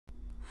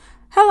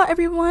Hello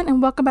everyone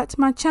and welcome back to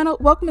my channel.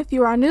 Welcome if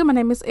you are new. My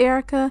name is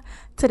Erica.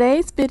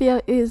 Today's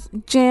video is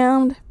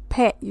jammed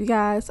packed, you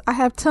guys. I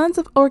have tons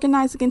of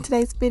organizing in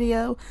today's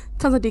video,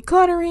 tons of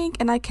decluttering,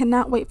 and I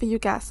cannot wait for you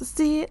guys to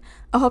see it.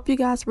 I hope you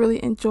guys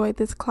really enjoyed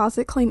this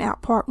closet clean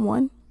out part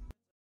 1.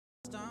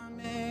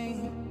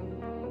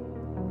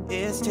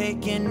 It's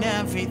taking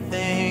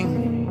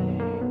everything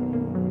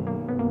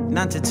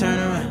not to turn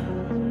around,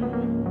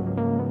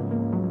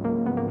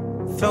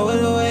 throw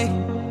it away.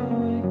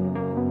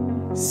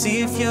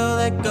 See if you'll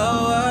let go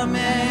of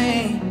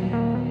me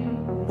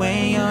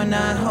when you're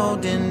not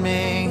holding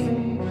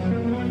me.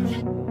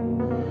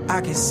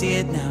 I can see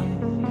it now.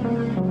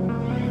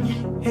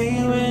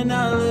 Hey, when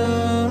I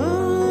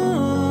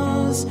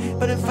lose,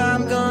 but if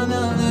I'm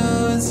gonna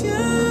lose you,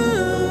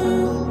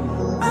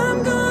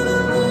 I'm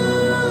gonna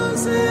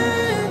lose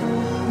it.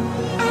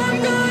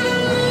 I'm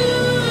gonna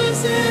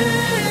lose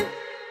it.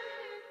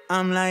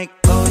 I'm like,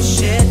 oh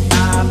shit,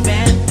 I've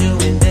been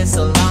doing this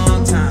a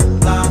long time,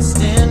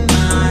 lost in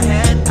my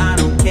head. I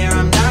don't care,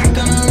 I'm not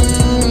gonna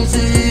lose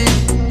it.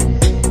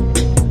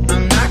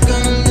 I'm not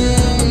gonna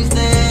lose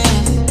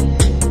this.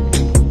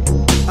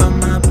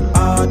 I'm up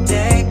all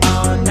day,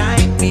 all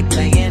night,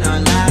 replaying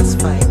our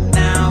last fight.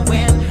 Now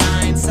in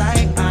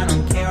hindsight, I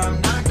don't care, I'm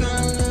not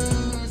gonna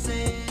lose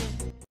it.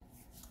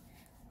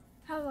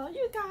 Hello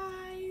you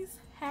guys,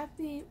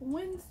 happy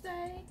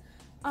Wednesday.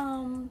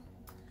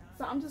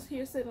 So I'm just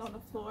here sitting on the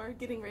floor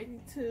getting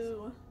ready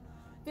to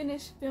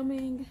finish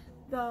filming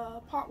the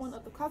part 1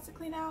 of the closet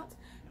clean out.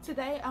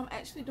 Today I'm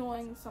actually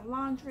doing some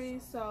laundry,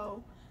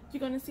 so you're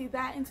going to see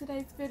that in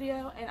today's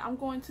video, and I'm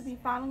going to be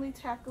finally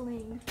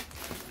tackling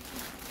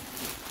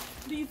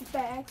these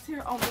bags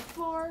here on the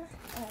floor.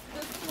 I have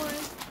this one,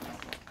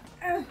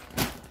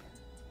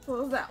 so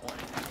there's that one.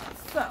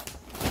 So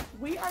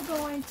we are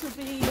going to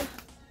be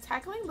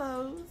tackling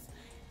those,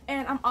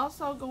 and I'm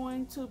also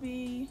going to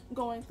be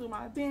going through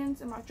my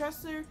bins and my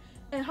dresser,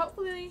 and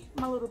hopefully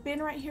my little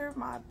bin right here,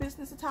 my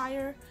business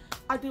attire.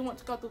 I do want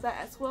to go through that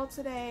as well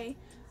today.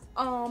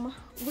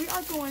 We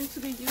are going to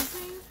be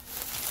using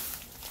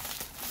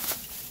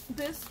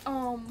this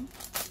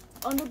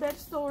underbed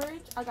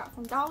storage I got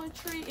from Dollar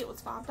Tree. It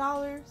was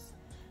 $5.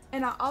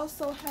 And I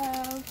also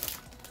have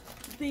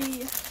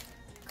the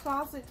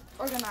closet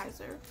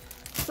organizer.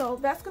 So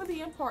that's going to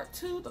be in part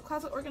 2, the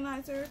closet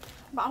organizer.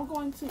 But I'm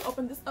going to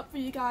open this up for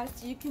you guys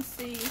so you can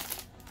see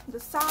the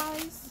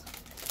size.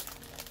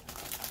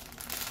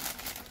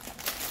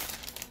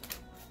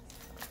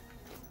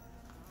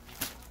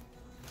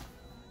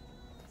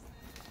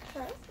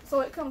 Okay,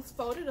 so it comes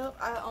folded up.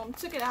 I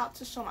took it out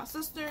to show my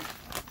sister,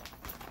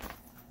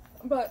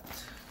 but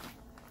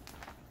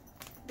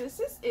this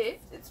is it.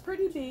 It's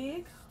pretty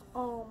big.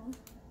 Going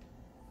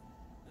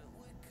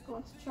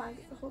to try and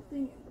get the whole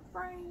thing in the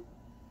frame.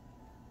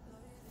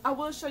 I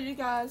will show you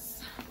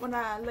guys when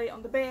I lay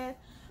on the bed,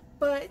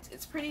 but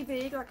it's pretty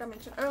big like I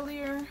mentioned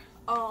earlier.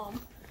 I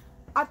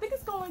think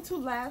it's going to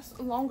last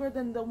longer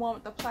than the one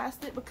with the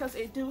plastic because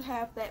it do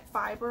have that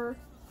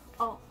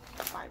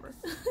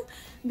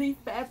the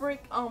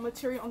fabric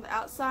material on the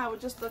outside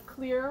with just the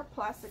clear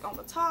plastic on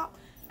the top,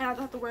 and I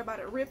don't have to worry about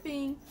it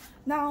ripping.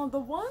 Now the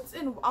ones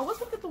I was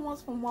looking at the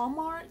ones from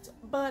Walmart,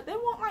 but they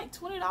want like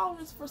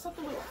 $20 for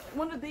something with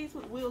one of these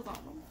with wheels on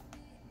them.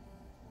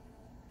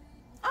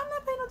 I'm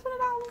not paying no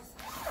 $20,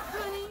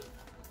 honey.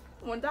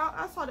 When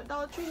I saw that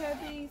Dollar Tree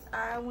had these,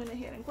 I went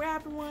ahead and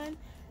grabbed one.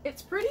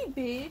 It's pretty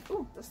big.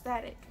 Ooh, the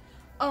static.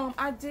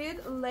 I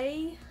did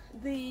lay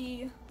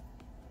the,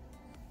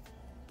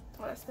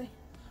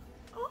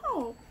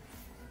 oh,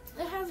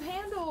 it has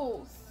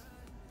handles.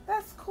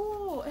 That's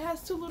cool. It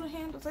has 2 little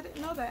handles. I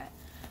didn't know that.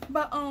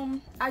 But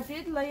I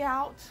did lay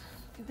out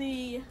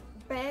the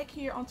bag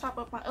here on top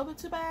of my other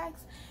 2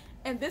 bags,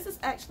 and this is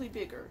actually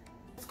bigger.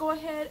 Let's go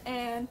ahead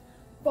and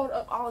fold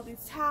up all of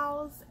these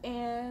towels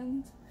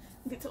and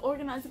get to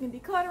organizing and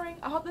decluttering.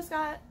 I hope this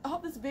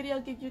video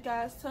gives you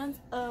guys tons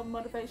of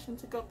motivation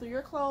to go through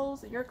your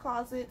clothes and your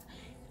closets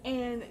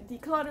and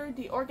declutter,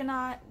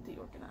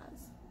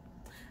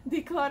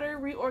 declutter,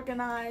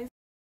 reorganize.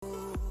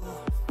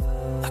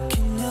 I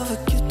can never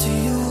get to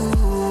you,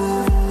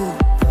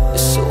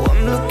 so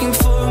I'm looking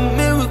for a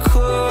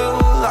miracle.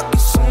 Like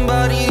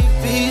somebody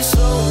be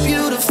so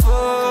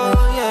beautiful,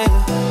 yeah.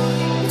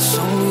 It's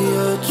only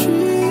a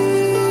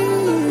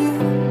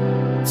dream.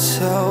 It's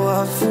how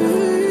I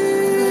feel.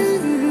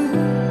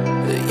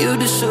 You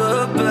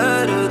deserve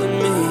better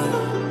than me.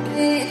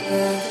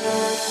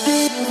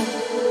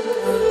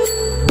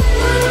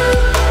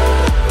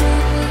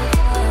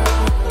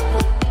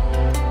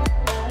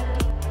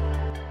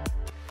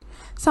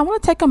 So I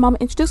want to take a moment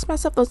to introduce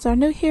myself. Those that are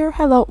new here,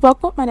 hello,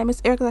 welcome. My name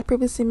is Erica, as I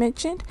previously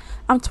mentioned.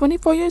 I'm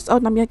 24 years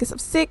old and I'm youngest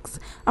of 6.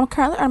 I'm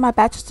currently earning my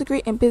bachelor's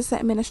degree in business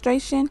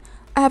administration.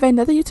 I have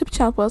another YouTube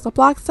channel as well as a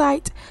blog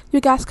site.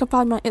 You guys can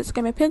follow me on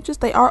Instagram and Pinterest.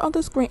 They are on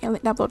the screen and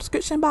linked down below the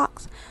description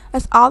box.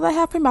 That's all I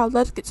have for you. I'd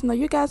love to get to know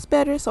you guys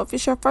better. So if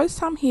it's your first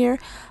time here,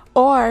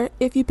 or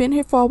if you've been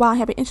here for a while and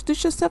haven't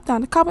introduced yourself down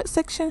in the comment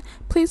section,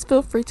 please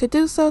feel free to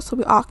do so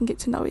we all can get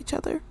to know each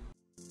other.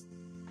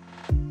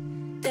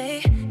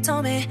 They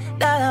told me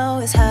that I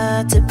always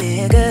had to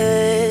be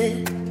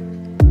good,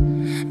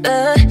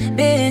 but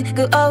being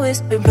good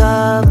always been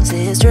problems,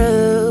 it's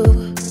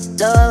true.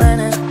 So I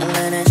learned it,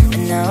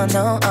 and now I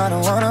know I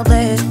don't wanna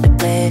play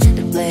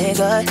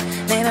God.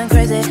 Maybe I'm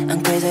crazy,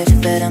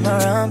 but I'm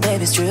not wrong,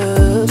 baby, it's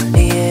true,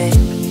 yeah.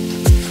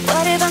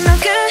 What if I'm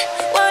not good?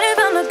 What if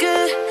I'm not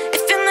good?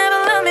 If you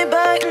never love me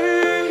back,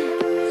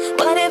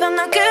 What if I'm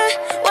not good?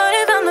 What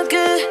if I'm not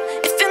good?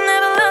 If you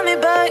never love me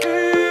back,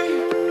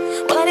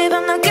 What if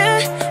I'm not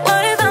good?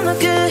 What if I'm not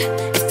good?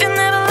 If you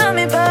never love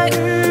me back,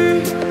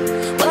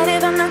 What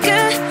if I'm not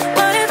good?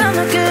 What if I'm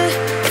not good?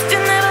 If you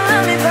never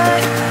love me back.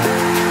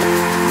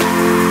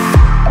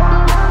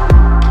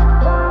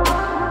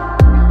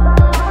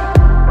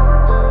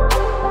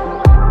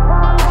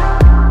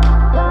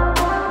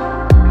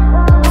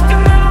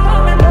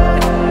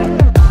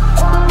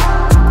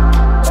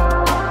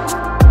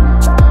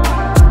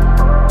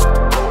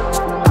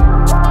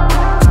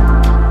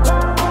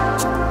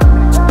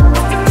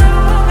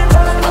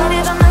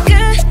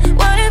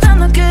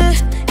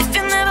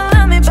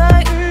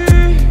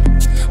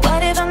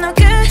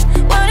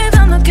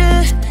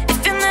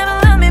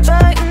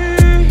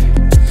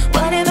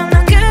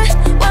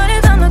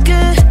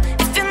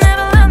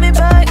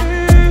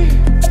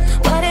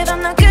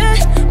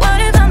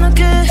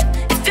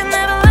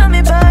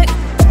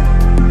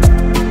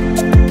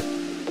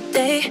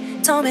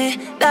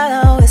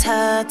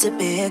 To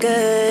be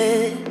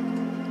good,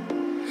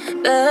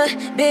 but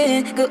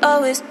being good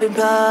always been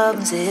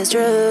problems, it's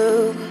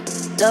true.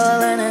 So I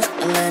learned it,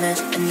 and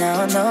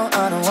now I know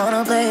I don't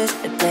wanna play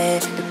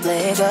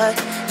God.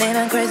 Maybe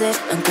I'm crazy,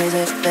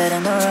 but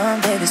I'm not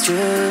wrong, baby, it's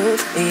true,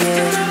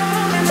 yeah.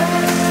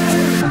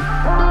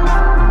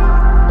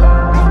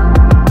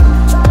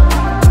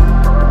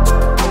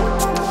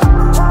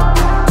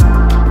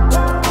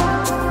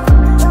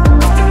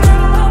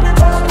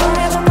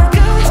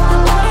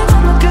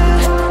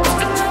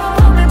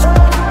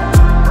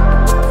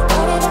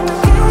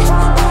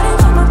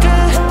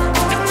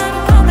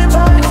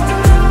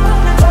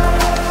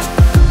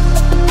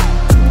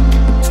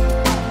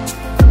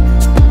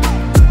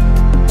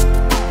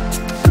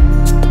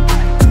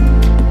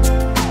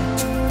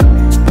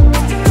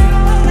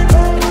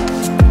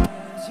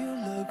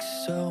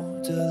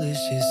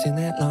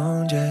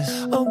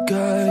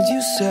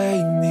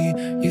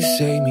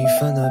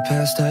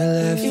 I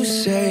left. You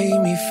save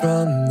me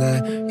from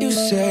that. You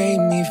save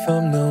me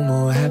from no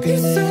more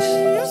happiness.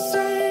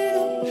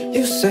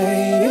 You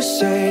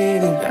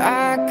save it.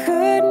 I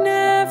could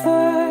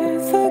never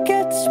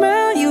forget the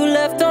smell you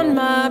left on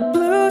my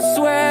blue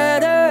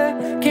sweater.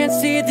 Can't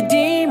see the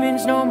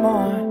demons no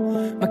more.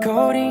 My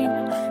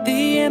codeine,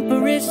 the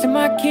empress to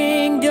my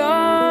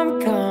kingdom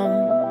come.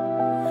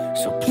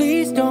 So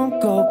please don't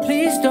go,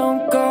 please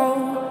don't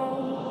go.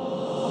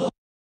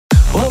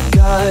 Oh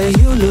God,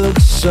 you look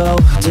so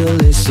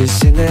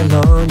delicious in that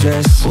long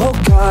dress. Oh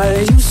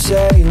God, you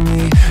save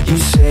me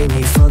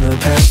from the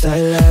past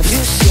I left.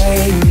 You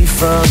save me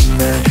from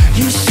that.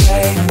 You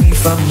save me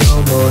from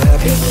no more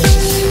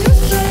happiness.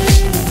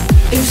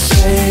 You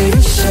save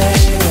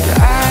I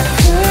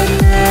could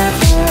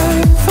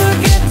never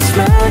forget the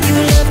smell you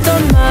left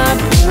on my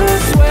blue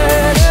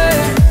sweater.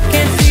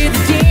 Can't see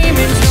the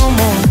demons no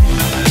more.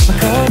 My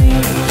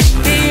codeine,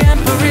 the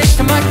empress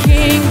to my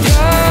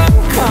kingdom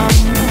come.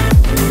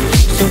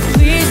 So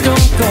please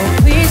don't go,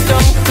 please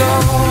don't go.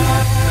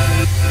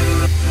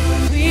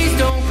 Please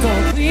don't go,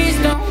 please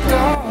don't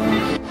go.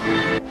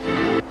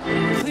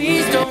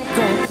 Please don't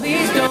go,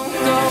 please don't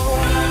go.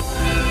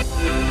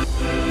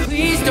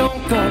 Please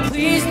don't go,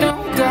 please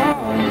don't go.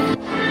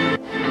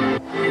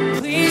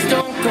 Please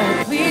don't go,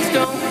 please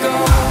don't go.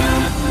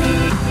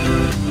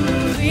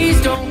 Please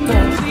don't go,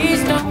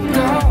 please don't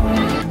go.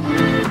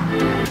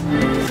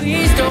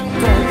 Please don't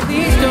go,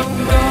 please don't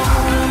go.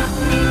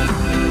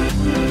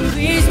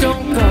 Please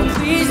don't go,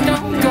 please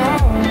don't go.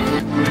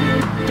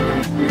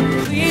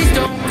 Please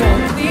don't go,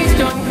 please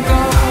don't go.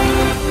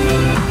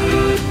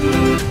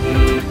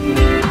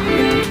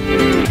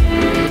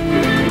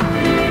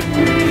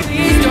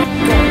 Please don't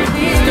go,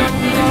 please don't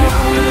go.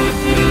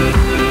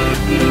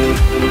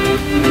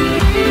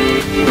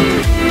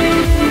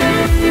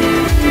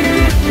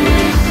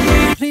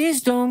 Please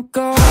don't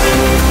go.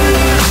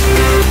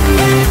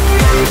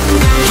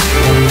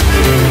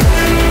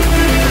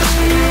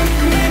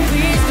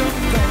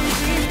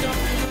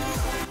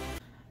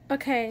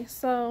 Okay,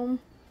 so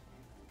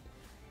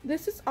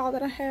this is all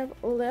that I have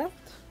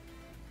left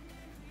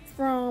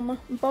from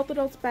both of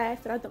those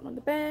bags that I dumped on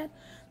the bed.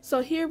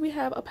 So here we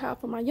have a pile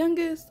for my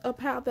youngest, a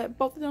pile that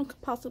both of them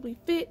could possibly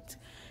fit,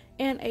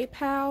 and a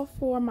pile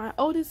for my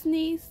oldest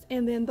niece,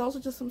 and then those are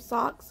just some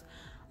socks.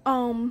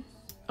 I'm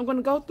going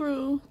to go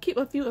through, keep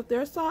a few of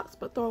their socks,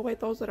 but throw away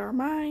those that are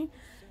mine.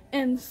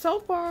 And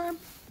so far,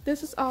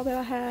 this is all that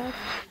I have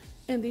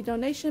in the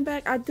donation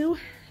bag. I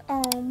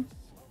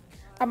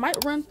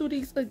might run through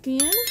these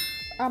again.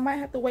 I might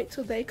have to wait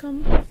till they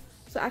come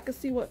so I can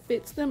see what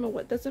fits them and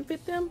what doesn't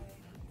fit them.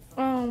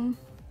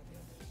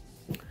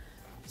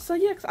 So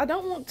yeah, 'cause I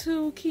don't want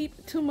to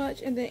keep too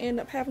much and then end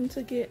up having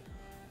to get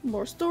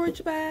more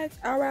storage bags.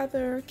 I'd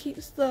rather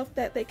keep stuff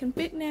that they can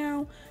fit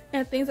now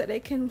and things that they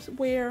can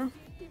wear,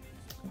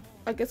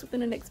 I guess, within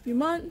the next few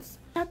months.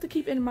 I have to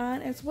keep in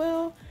mind as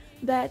well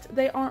that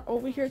they aren't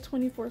over here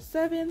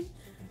 24/7.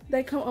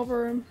 They come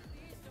over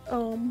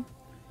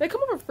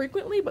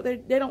frequently, but they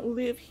don't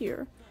live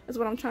here, is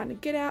what I'm trying to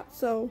get at.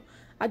 So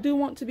I do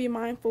want to be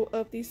mindful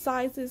of these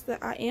sizes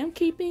that I am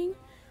keeping.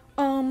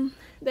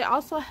 They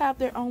also have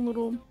their own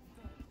little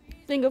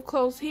thing of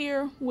clothes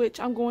here, which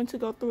I'm going to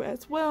go through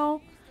as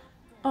well.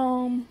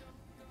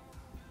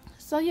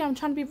 So yeah, I'm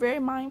trying to be very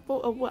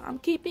mindful of what I'm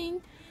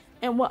keeping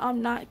and what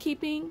I'm not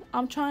keeping.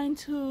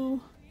 I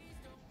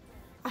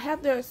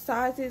have their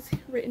sizes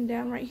written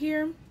down right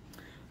here.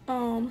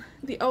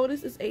 The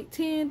oldest is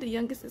 8'10", the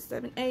youngest is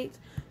 7'8",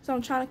 so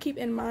I'm trying to keep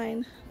in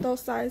mind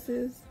those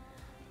sizes.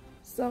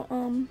 So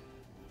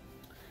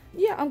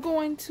yeah, I'm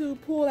going to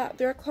pull out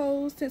their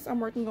clothes since I'm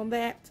working on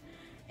that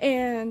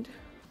and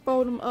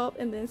fold them up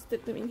and then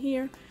stick them in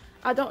here.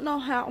 I don't know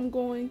how I'm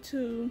going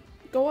to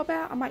go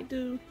about. I might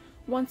do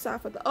one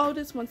side for the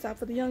oldest, one side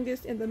for the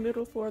youngest, in the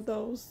middle for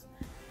those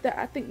that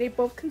I think they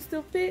both can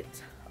still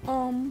fit.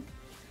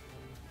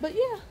 But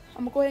yeah,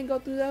 I'm gonna go ahead and go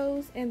through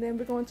those, and then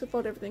we're going to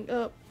fold everything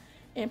up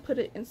and put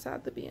it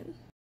inside the bin.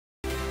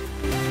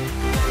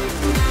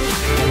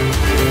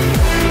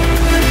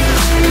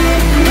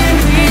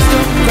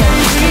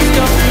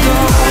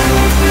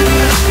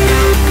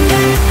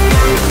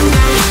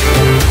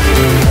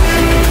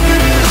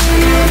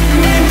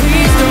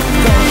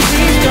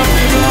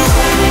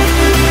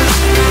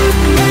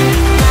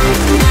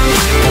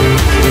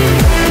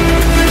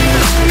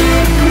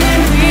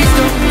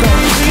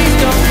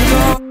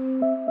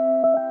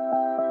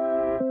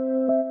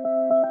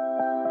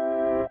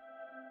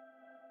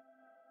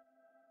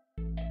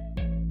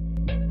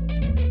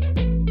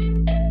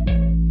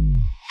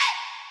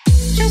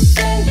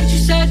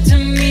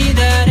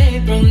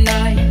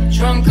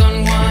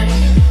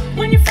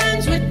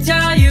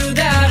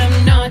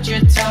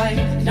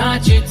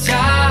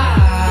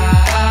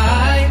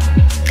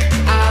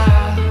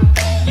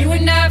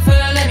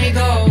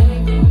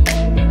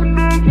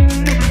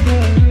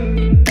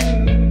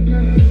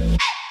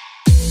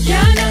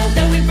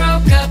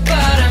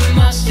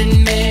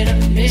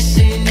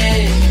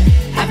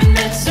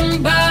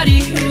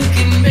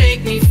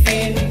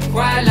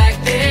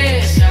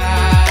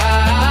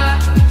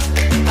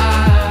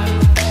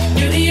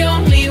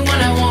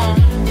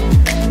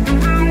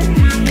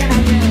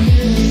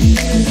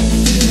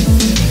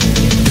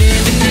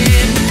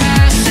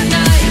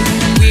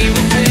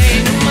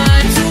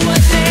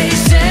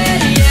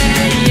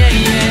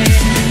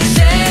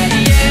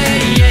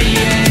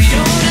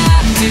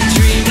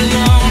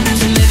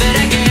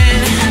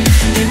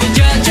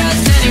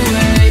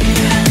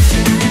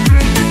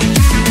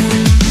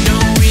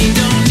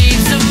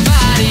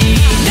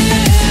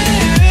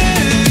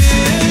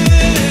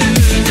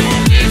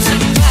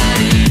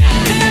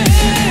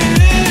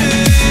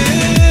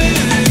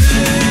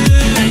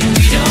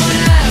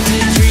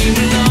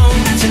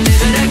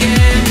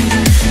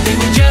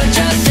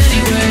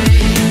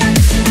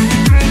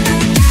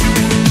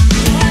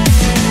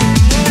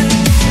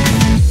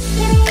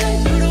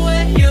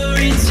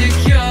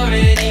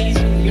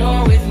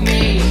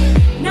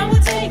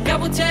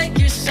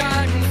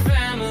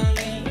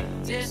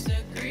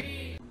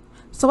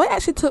 So it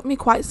actually took me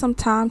quite some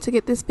time to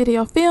get this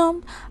video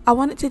filmed. I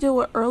wanted to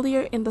do it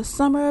earlier in the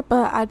summer,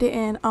 but I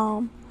didn't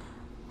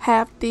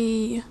have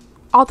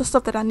all the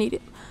stuff that I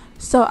needed.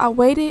 So I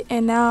waited,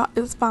 and now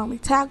it's finally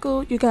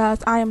tackled. You guys,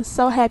 I am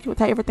so happy with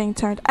how everything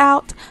turned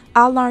out.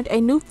 I learned a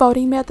new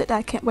folding method that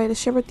I can't wait to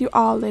share with you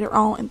all later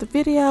on in the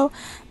video.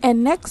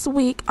 And next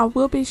week I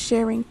will be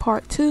sharing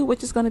part 2,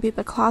 which is going to be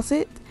the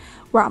closet,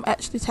 where I'm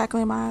actually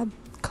tackling my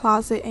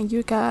closet. And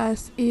you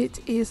guys, it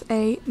is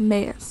a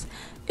mess.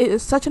 It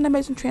is such an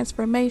amazing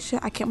transformation.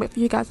 I can't wait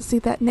for you guys to see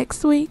that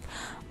next week.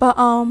 But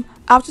I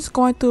was just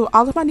going through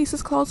all of my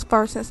niece's clothes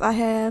first, since I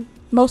have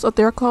most of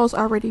their clothes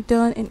already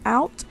done and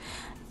out.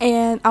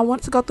 And I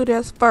wanted to go through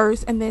theirs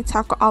first and then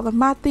tackle all of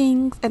my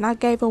things. And I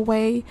gave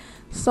away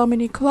so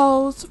many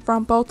clothes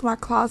from both my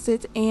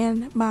closet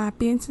and my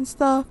bins and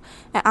stuff.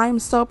 And I am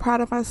so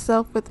proud of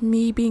myself with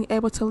me being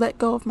able to let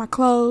go of my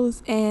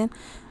clothes and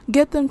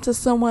get them to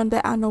someone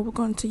that I know we're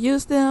going to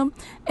use them.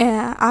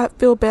 And I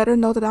feel better,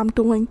 know that I'm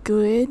doing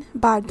good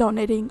by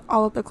donating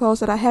all of the clothes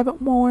that I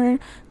haven't worn,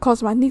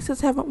 clothes my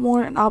nieces haven't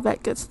worn, and all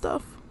that good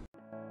stuff.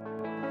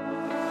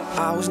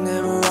 I was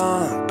never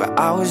wrong, but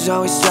I was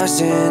always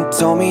stressing.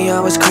 Told me I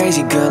was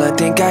crazy, girl, I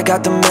think I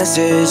got the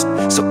message.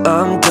 So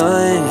I'm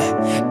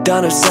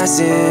done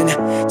obsessing.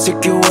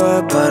 Took your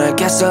word, but I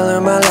guess I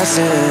learned my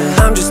lesson.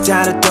 I'm just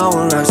tired of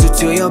throwing rocks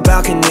to your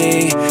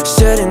balcony.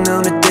 Should've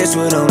known that this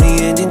would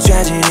only end in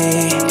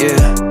tragedy,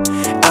 yeah.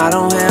 I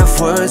don't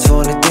have words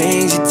for the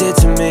things you did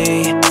to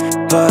me,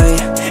 but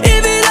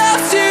if it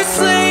helps you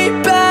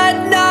sleep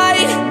at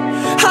night,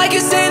 I can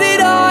say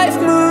that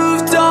I've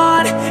moved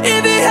on.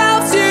 If it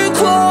helps you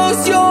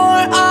close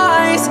your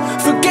eyes,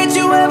 forget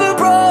you ever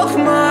broke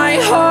my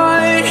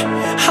heart.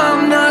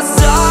 I'm not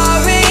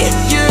sorry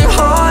you're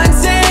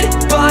haunted.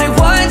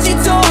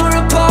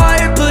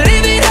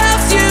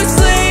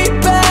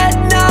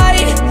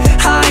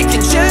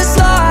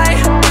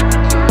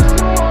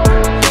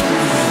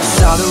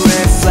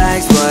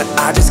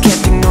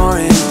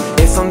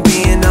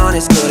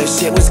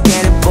 Shit was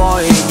getting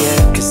boring,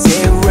 yeah, cause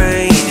it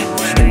rained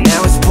and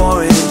now it's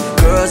pouring.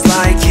 Girls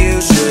like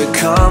you should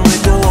come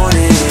with the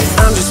warning.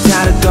 I'm just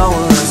tired of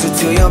going closer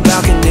to your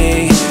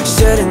balcony.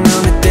 Should've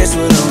known that this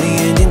would only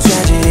end in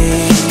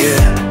tragedy,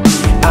 yeah.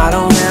 I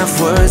don't have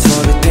words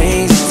for the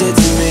things you did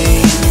to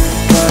me,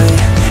 but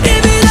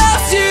if it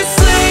helps you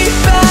sleep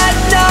at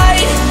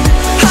night,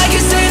 I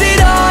can say that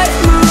I've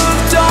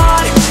moved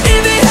on. If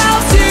it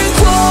helps you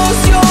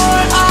close your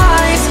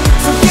eyes,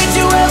 forget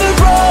you ever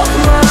broke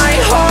my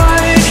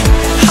heart.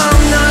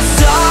 I'm not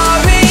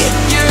sorry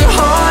you're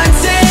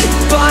haunted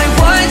by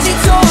what you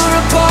tore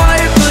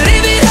apart, but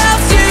if it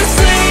helps you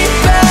sleep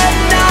at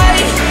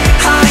night,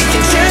 I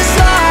can just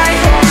lie.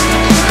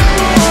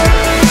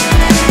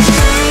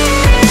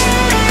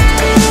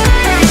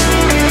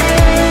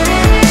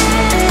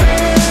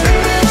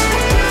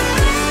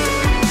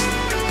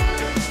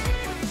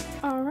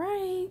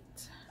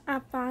 Alright, I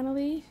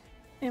finally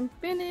am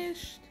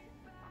finished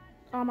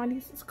all my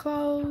niece's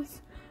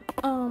clothes.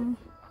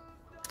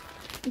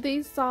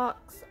 These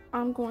socks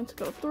I'm going to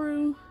go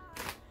through.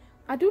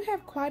 I do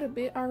have quite a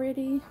bit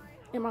already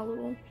in my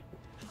little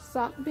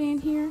sock bin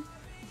here.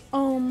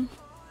 But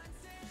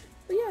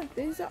yeah,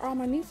 these are all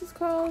my niece's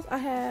clothes. I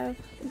have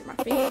my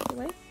feet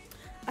away.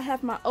 I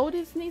have my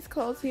oldest niece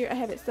clothes here. I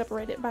have it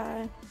separated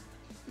by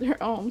their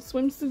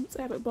swimsuits.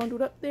 I have it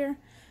bundled up there.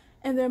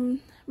 And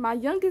then my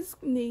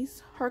youngest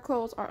niece, her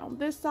clothes are on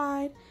this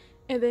side.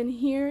 And then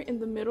here in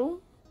the middle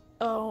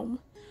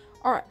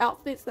are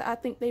outfits that I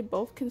think they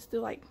both can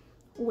still like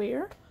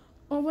wear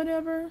or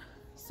whatever.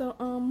 So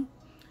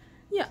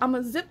yeah, I'm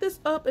gonna zip this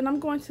up and I'm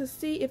going to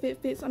see if it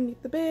fits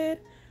underneath the bed.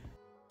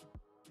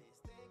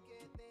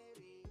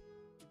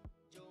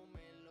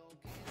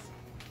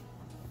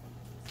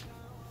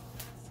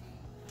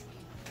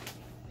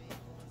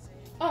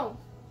 Oh,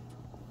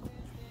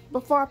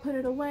 before I put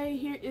it away,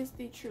 here is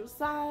the true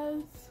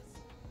size.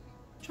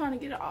 Trying to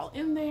get it all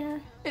in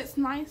there. It's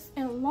nice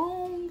and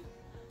long.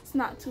 It's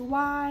not too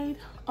wide.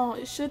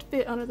 It should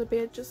fit under the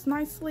bed just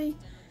nicely.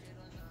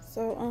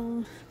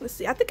 So let's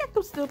see. I think I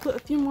could still put a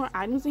few more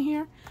items in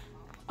here.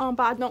 But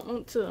I don't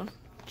want to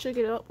chug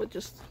it up with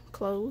just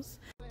clothes.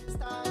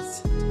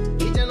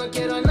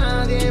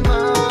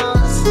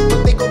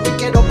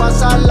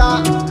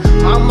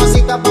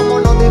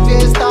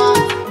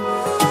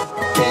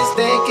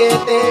 Desde que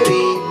te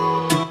vi,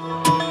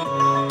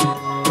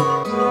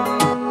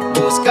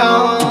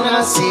 buscaba una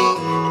así.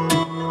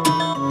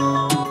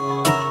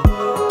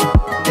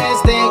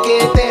 Desde que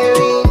te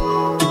vi,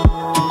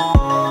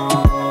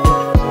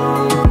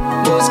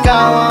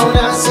 buscaba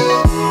una así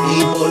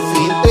y por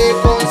fin te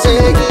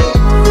conseguí.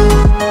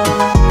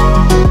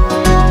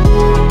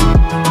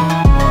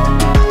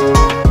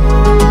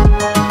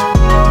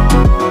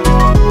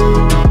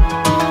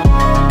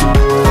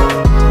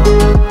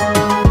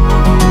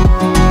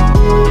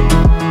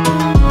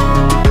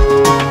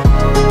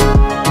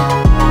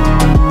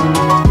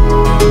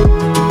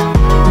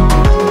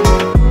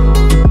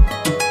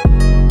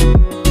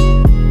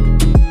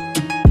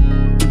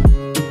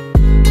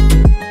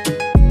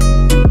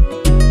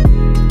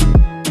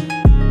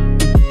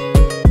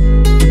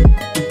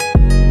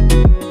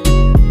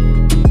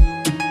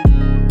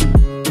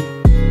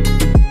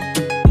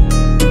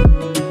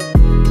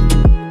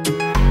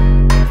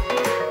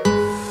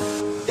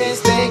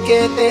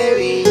 Que te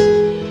vi,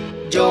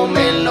 yo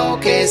me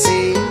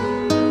enloquecí,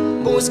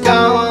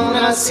 buscaba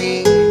una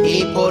así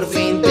y por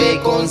fin te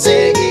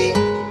conseguí.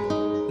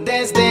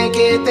 Desde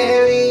que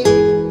te vi,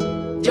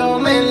 yo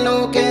me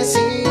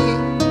enloquecí,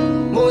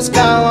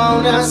 buscaba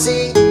una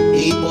así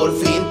y por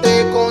fin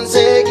te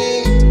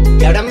conseguí.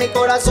 Y ahora en mi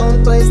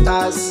corazón tú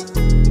estás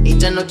y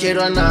ya no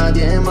quiero a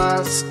nadie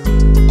más.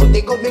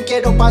 Contigo bien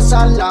quiero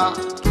pasarla,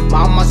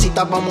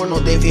 mamacita,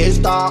 vámonos de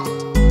fiesta.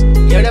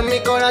 Y ahora en mi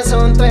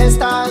corazón tú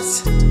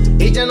estás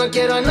y ya no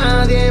quiero a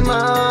nadie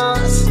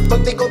más.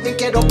 Contigo bien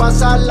quiero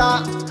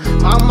pasarla,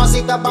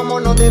 mamacita,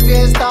 vámonos de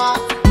fiesta.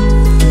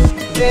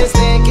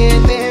 Desde que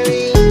te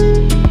vi,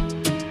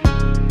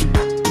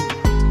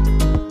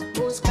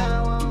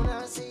 buscaba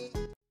una así.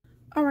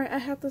 Alright, I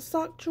have the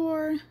sock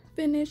drawer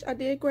finished. I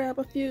did grab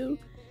a few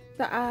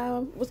that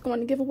I was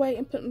going to give away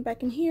and put them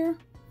back in here.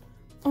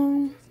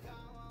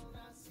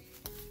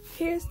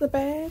 Here's the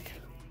bag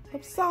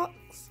of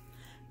socks.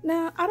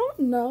 Now, I don't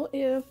know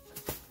if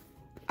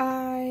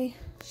I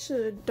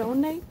should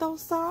donate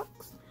those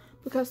socks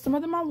because some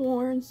of them are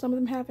worn, some of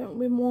them haven't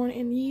been worn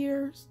in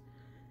years.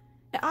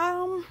 And I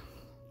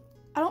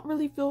don't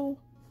really feel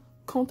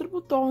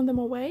comfortable throwing them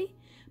away,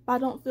 but I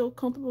don't feel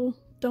comfortable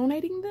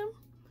donating them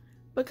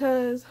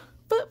because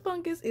foot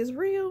fungus is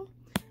real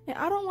and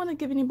I don't want to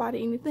give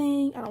anybody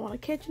anything. I don't want to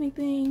catch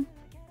anything.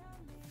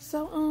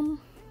 So,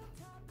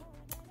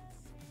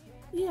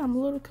 yeah, I'm a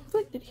little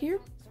conflicted here.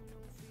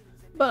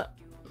 But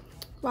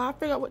while I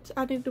figure out what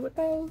I need to do with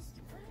those,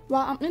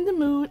 while I'm in the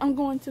mood, I'm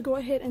going to go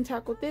ahead and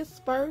tackle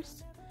this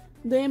first,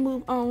 then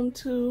move on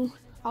to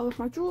all of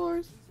my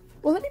drawers.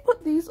 Well, let me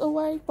put these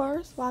away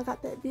first while I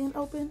got that bin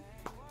open.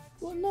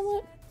 Well, you know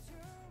what?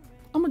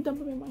 I'm gonna dump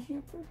them in my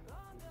hamper.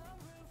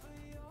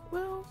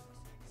 Well,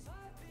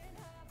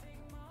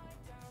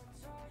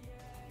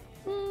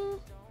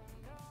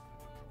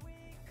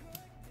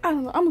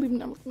 don't know. I'm leaving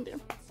them looking there.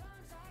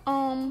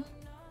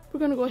 We're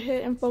gonna go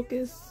ahead and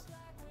focus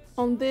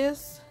on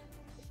this.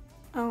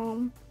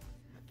 I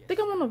think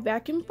I'm gonna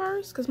vacuum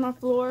first because my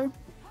floor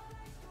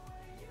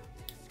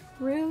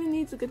really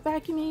needs a good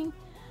vacuuming.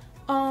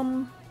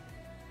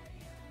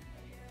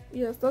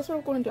 Yes, that's what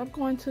I'm going to do. I'm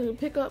going to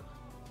pick up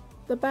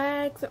the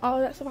bags and all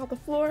of that stuff off the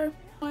floor.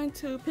 I'm going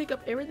to pick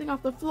up everything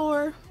off the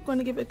floor. I'm going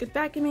to give it a good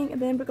vacuuming,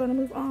 and then we're going to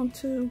move on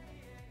to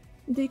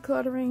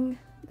decluttering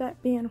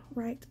that bin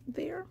right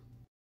there.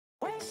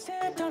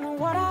 Wasted, don't know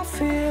what I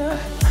feel.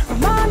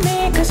 Remind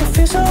me, cause it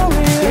feels so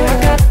real. Yeah,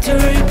 I got to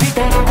repeat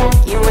that I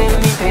want you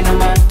and me, pay no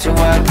matter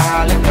what,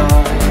 I'll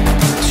ignore.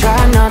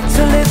 Try not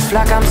to live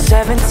like I'm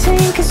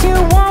 17, cause you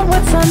want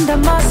what's under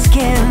my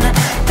skin.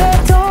 The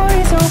door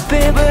is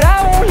open, but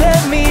I won't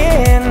let me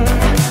in.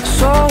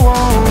 So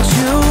won't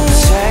you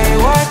say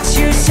what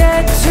you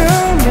said to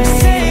me?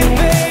 Say it,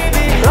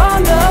 baby.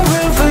 On the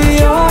roof of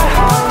your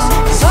house,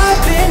 'cause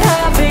I've been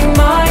having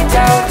my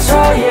doubts,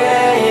 oh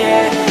yeah,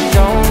 yeah.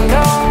 Don't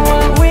know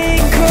what we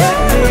could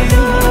be.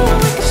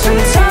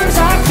 Sometimes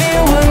I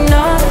feel we're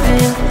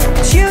nothing,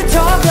 but you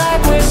talk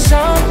like we're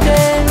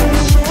something.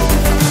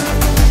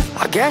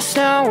 I guess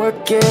now we're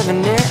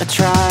giving it a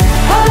try.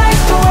 I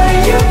like the way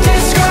you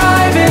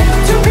describe it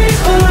to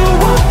people who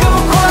won't go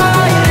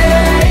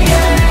quiet.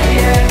 Yeah, yeah,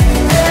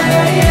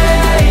 yeah,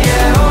 yeah,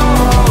 yeah,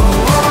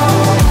 oh,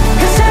 oh.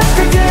 'Cause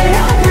every day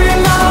I'm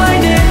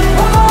reminded of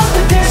all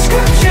the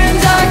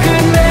descriptions I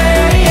could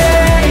make.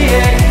 Yeah,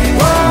 yeah,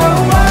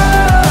 whoa, whoa.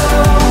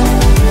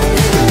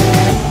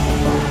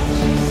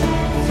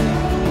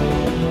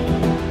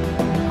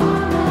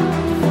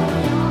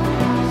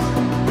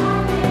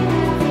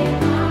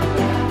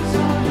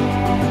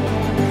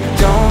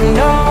 Don't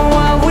know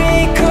what we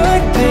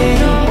could be.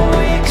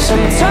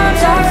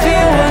 Sometimes I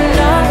feel we're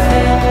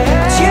nothing,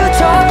 but you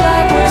talk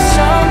like we're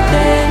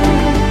something.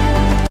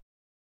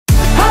 I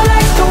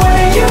like the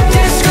way you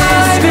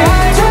describe it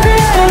to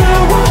people who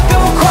won't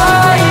go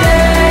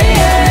quiet.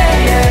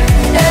 Yeah, yeah,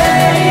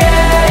 yeah,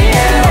 yeah,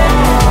 yeah,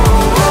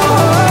 oh,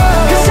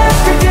 oh. 'Cause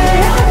every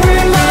day I'm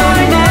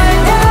reminded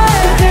of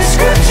the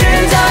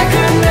descriptions I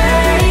could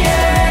make.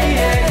 Yeah,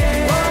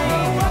 yeah,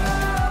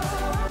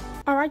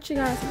 oh, oh. Alright, you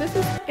guys, so this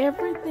is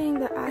everything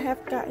that I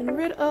have gotten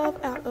rid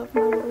of out of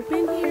my little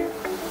bin here.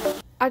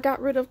 I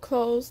got rid of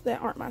clothes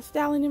that aren't my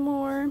style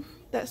anymore,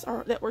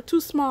 that were too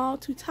small,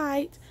 too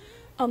tight,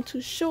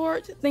 too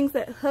short, things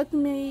that hugged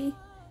me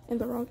in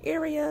the wrong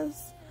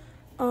areas.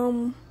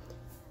 Yeah,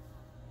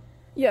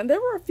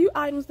 there were a few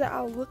items that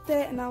I looked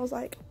at and I was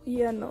like,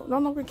 yeah, no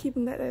longer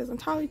keeping that. That is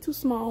entirely too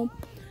small.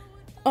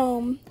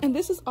 And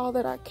this is all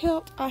that I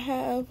kept. I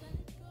have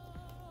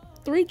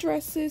 3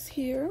 dresses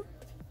here,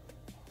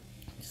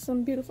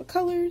 some beautiful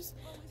colors.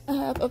 I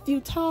have a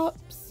few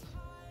tops,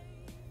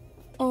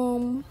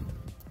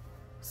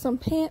 some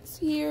pants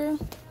here.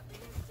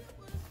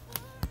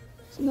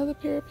 It's another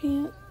pair of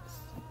pants.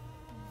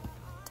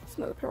 It's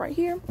another pair right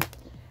here,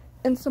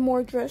 and some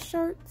more dress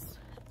shirts.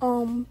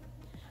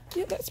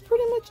 Yeah, that's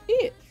pretty much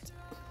it.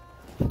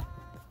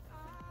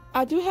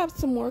 I do have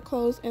some more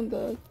clothes in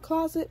the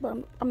closet, but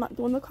I'm not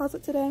doing the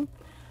closet today.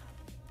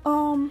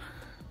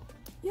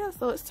 Yeah,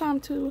 so it's time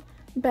to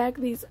bag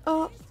these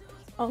up,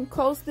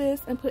 close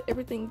this, and put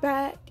everything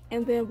back,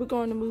 and then we're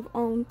going to move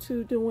on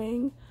to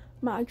doing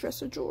my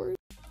dresser drawers.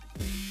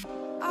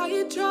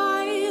 I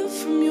drive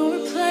from your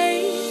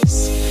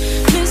place,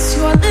 miss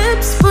your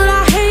lips, but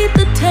I hate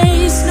the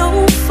taste.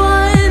 No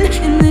fun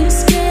in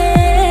this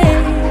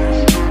game.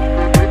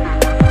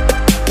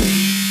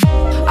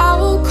 I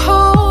will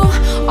call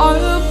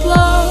our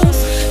bluff,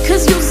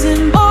 'cause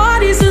using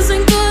bodies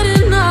isn't good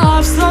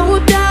enough. Slow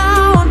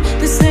down,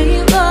 this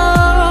ain't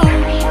love.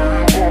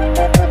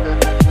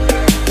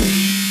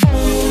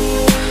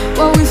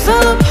 Well, we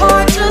fell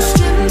apart just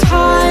in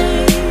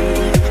time.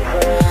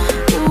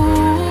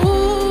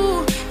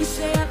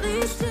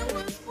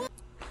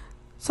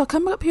 So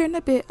coming up here in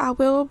a bit, I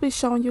will be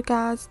showing you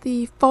guys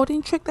the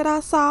folding trick that I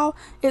saw.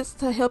 It's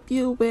to help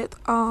you with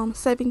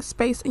saving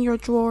space in your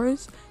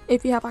drawers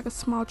if you have like a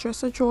small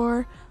dresser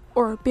drawer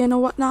or a bin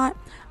or whatnot.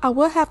 I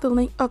will have the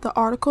link of the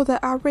article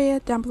that I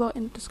read down below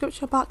in the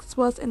description box, as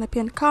well as in the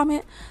pinned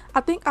comment.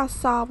 I think I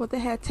saw where they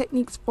had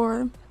techniques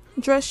for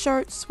dress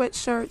shirts,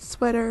 sweatshirts,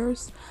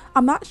 sweaters.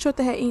 I'm not sure if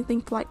they had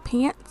anything for like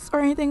pants or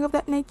anything of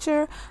that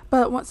nature,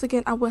 but once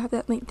again, I will have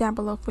that link down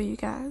below for you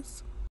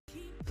guys.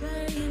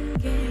 Playing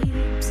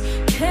games,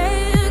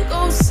 can't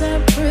go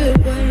separate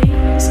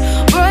ways.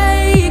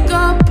 Break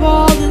up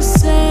all the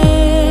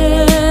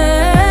same.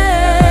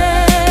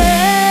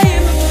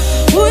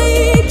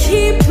 We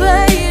keep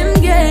playing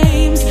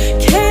games,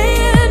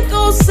 can't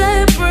go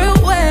separate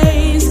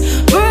ways.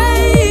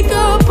 Break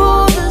up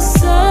all the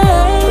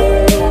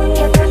same.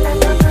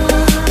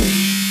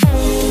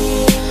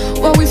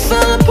 Well, we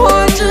fell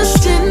apart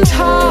just in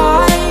time.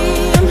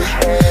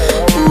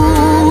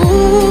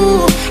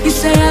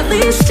 Say at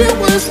least it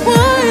was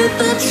worth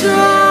the try.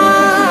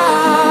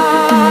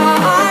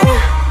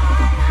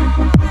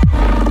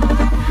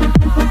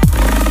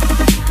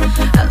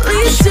 At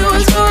least it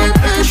was worth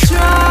the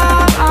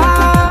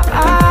try.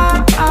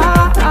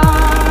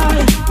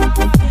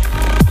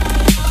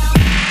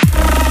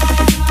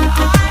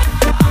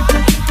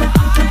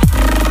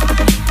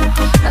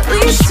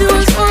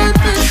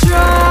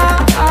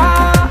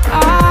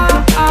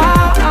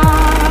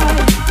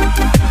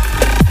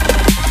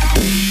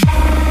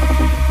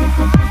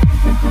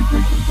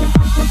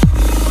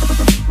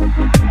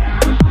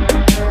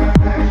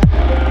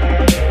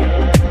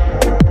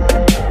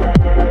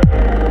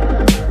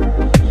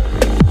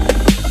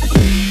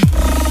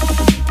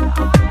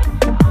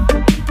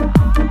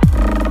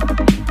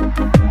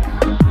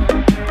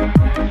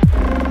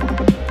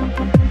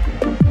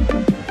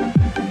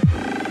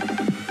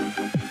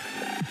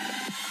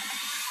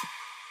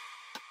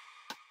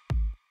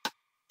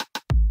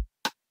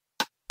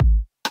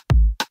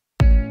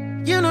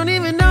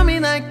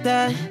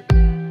 that?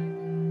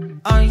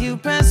 Are you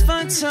pressed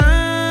for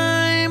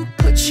time?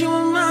 Put you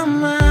in my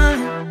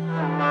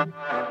mind.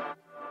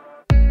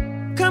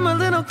 Come a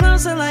little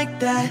closer like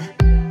that.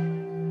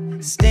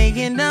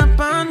 Staying up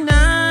all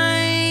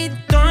night,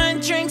 throwing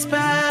drinks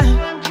back.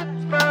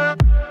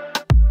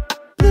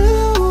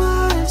 Blue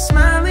eyes,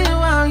 smiling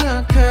while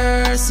you're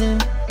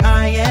cursing.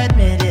 I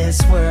admit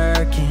it's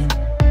working.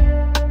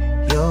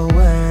 You're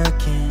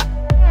working.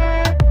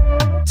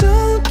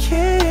 Don't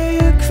care,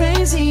 you're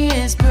crazy,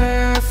 it's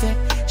perfect.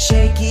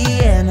 Shaky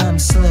and I'm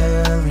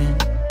slurring,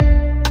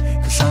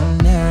 'cause I'm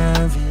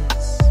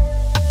nervous.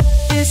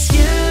 It's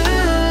you.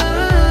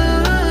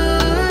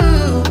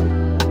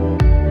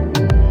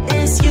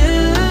 It's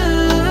you.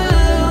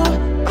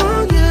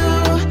 Oh, you.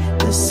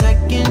 The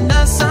second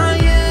I saw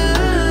you,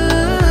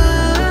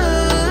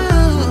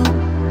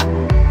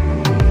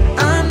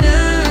 I'm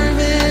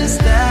nervous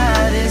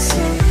that it's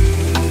you.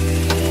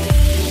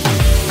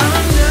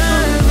 I'm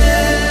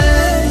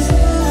nervous.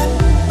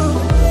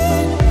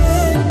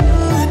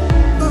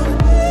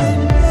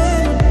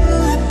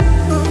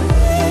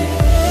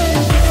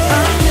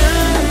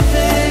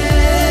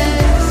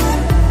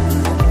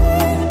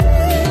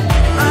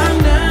 I'm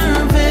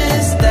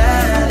nervous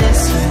that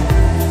it's you.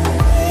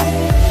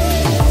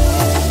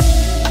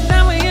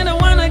 Now we don't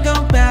wanna go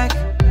back.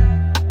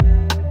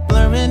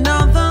 Blurring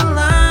all the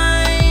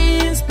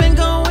lines, been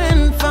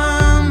going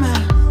from.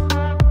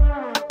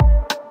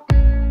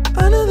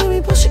 I know that we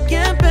both should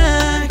get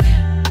back.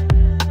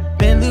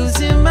 Been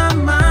losing my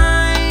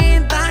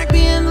mind, like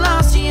being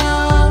lost in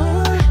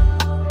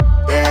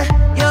yeah,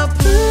 your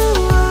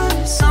blue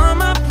eyes, all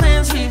my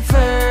plans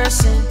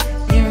reversing.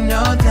 You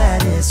know that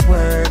it's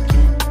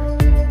working.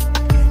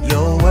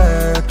 You're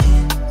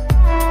working.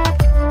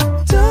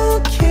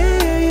 Don't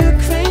care, you're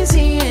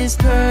crazy, it's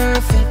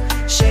perfect.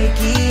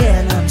 Shaky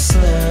and I'm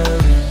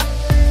slurring,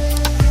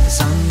 'cause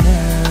I'm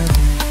nervous.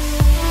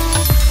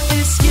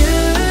 It's you.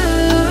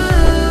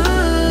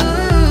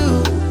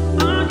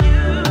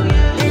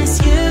 It's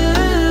you.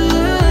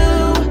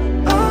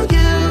 Oh,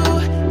 you.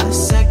 The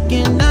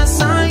second I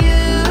saw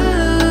you,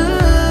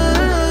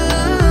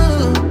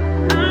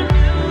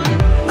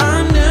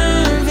 I'm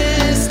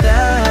nervous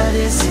that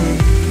it's you.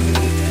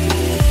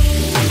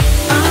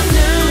 I'm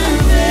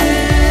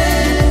nervous.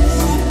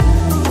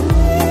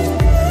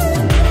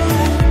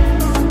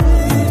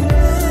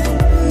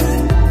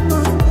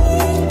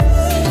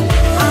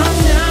 I'm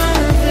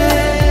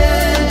nervous.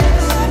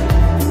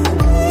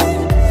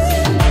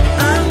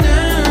 I'm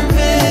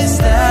nervous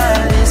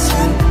that it's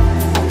you.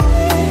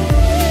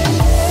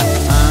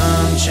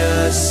 I'm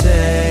just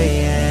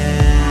saying,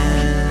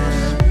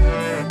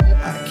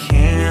 I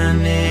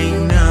can't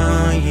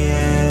ignore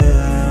you.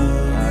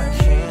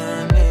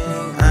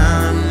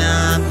 I'm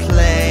not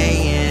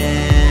playing.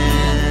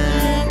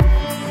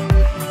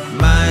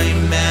 Might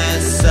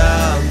mess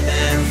up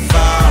and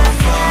fall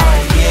for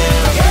you.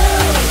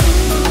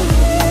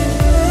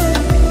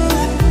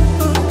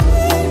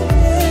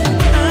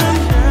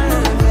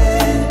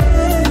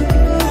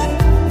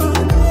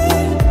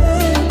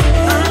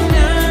 I'm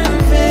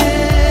nervous.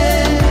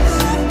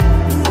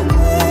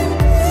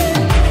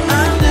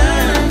 I'm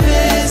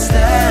nervous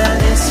that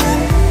it's you.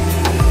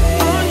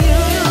 Oh,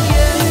 you,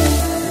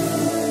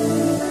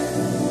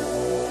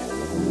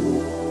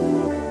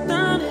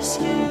 that it's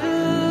you.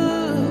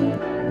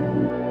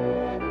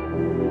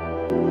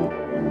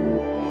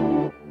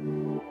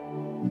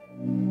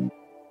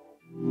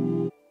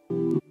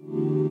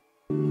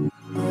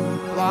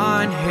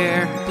 Blonde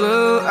hair,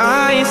 blue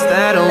eyes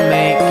that'll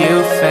make you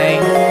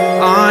faint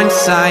on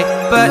sight,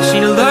 but she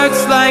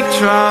looks like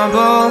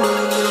trouble.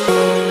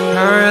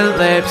 Her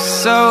lips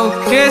so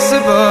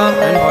kissable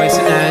and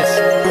poisonous.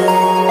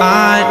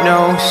 I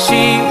know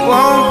she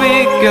won't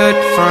be good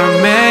for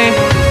me,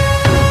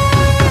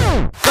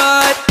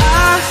 but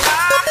I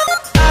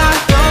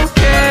don't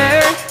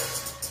care,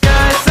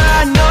 'cause I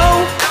know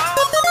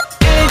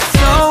it's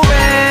so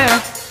rare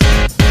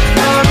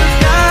for a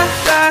guy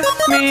like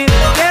me to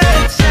get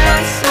a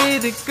chance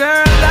with a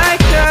girl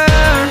like her.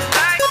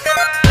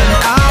 And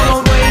I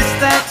won't waste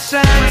that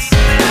chance.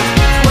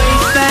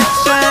 Waste that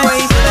chance.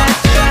 Waste that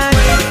chance.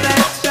 Waste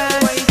that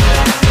chance.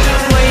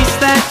 Waste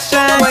that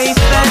chance. Waste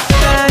that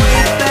chance.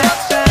 Waste that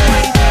chance.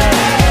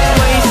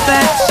 Waste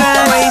that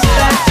chance. Waste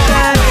that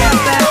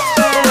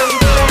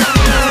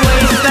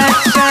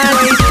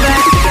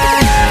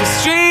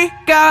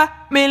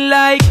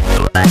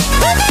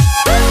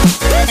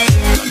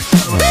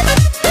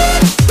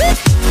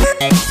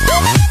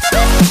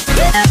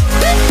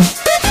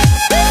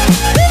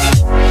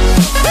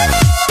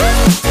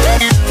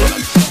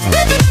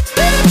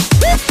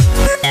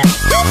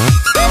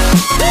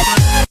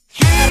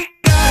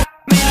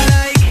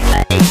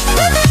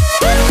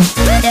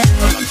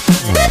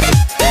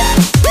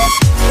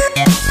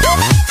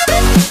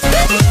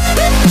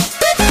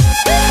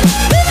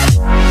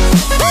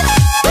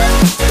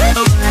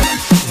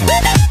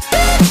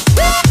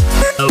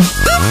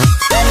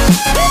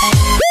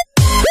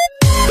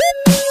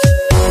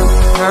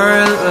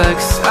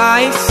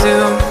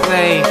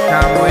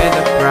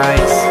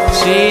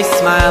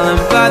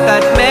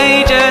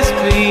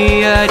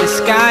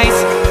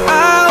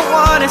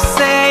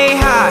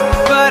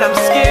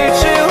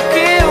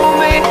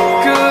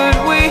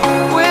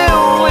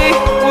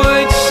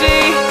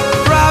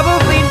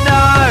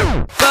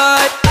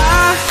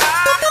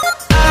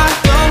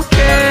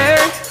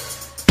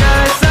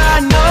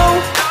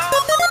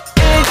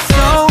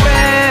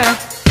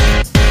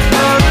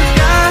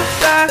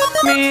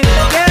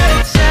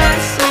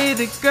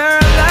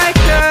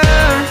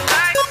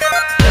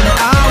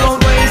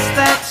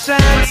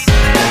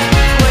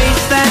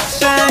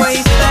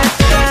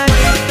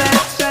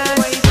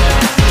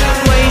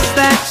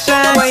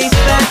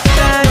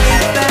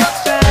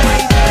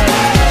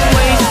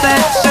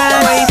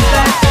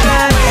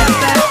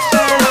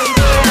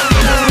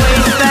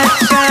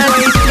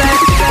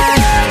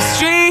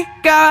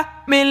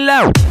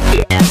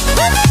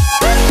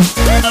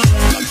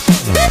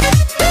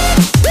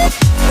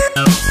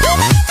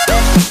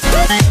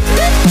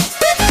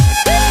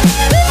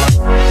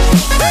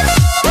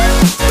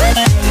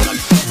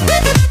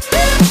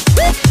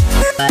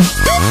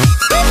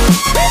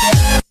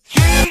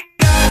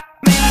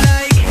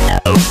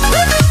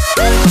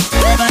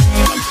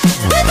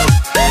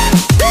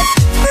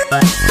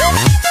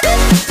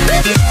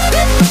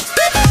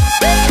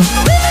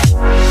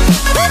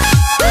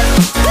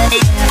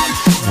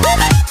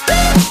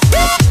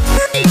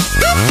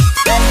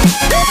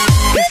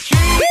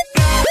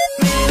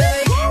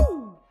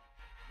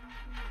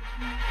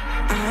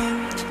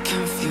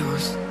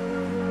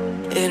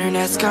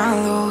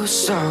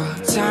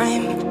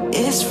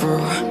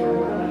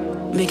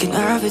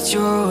love with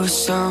you.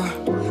 So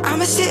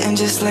I'ma sit and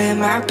just lay in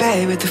my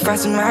bed with the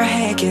fries in my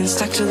hand, getting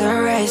stuck to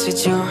the race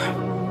with you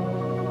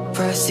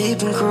for a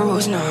sleeping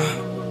cruise now.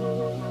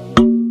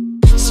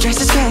 Stress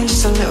is getting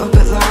just a little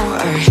bit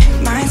lower,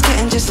 mine's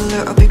getting just a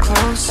little bit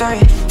closer.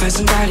 Find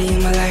somebody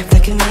in my life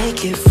that can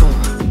make it through.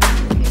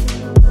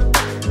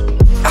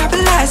 I'll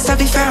be lost, I'll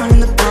be found in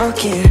the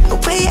broken,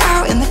 way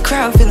out in the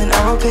crowd feeling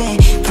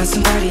open. Find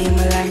somebody in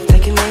my life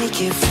that can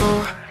make it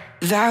through.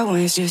 That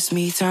one's just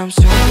me times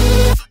two.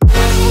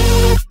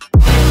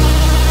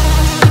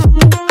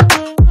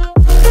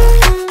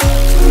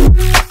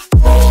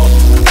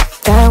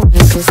 That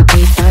one's just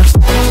me times two.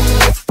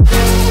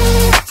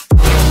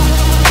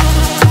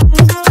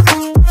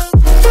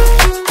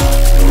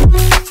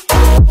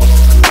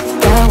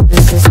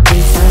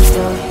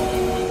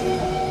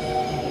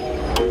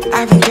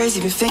 I've been crazy,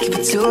 been thinking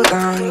for too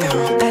long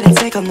now. Let it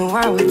take on the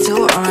world with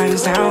two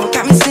arms now.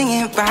 Got me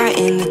singing right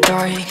in the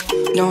dark.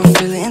 No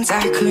feelings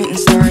I couldn't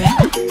store.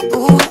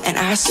 Ooh, and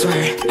I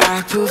swear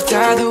I proved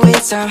all the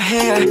ways I'm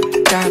here.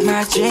 Got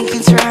my drink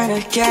and trying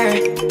to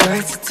get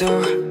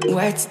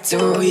what to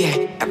do, yeah.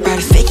 I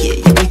better fake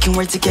it, yeah, we can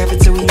work together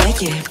till we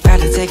make it.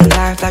 Better take a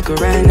life like we're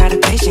running out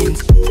of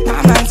patience.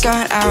 My mind's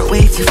gone out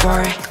way too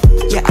far.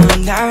 Yeah,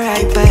 I'm not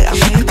right, but I'm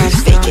here. Better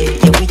fake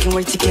it, yeah, we can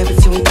work together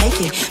till we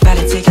make it.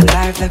 Better take a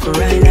life like we're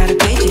running out of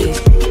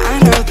pages. I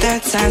know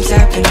that times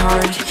have been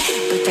hard,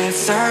 but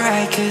that's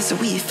alright, cause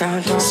we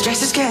found home.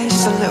 Stress is getting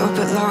just a little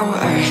bit lower,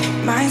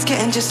 mine's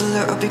getting just a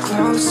little bit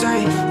closer.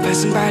 Find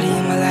somebody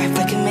in my life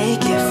that can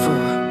make it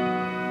through.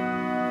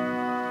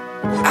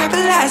 I'll be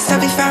lost, I'll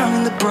be found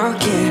in the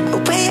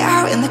broken, way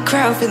out in the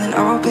crowd feeling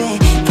open.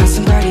 Find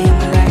somebody in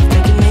my life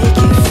that can make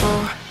it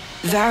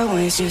through. That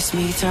one's just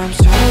me times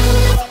two.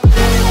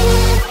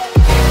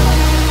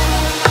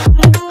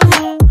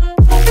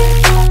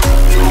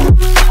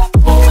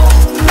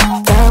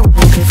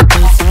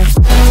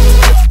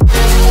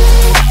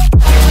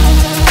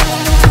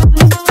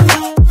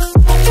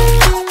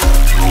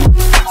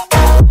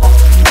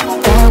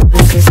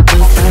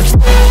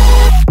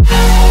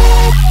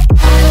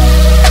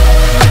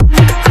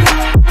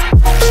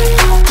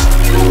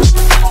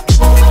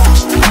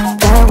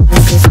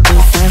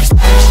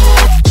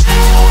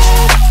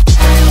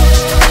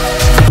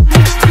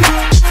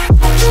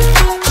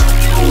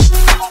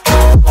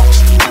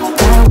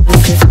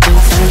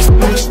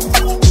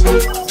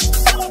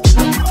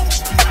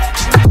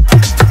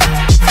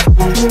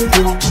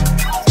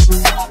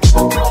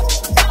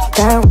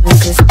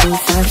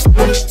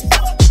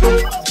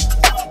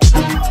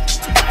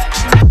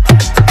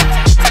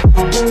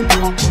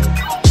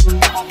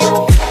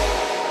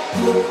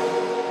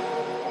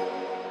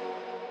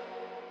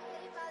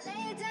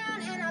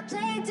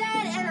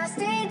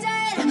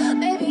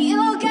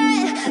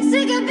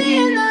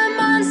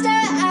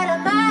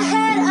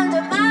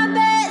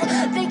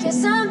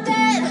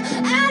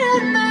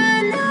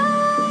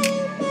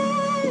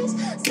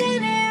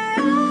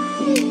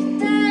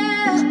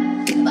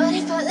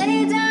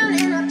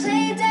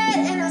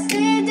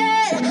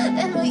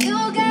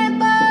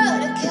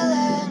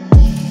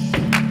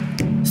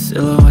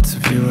 Silhouettes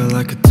of you are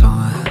like a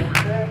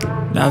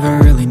taunt. Never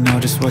really know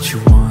just what you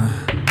want.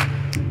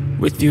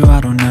 With you I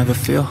don't ever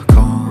feel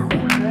calm.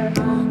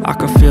 I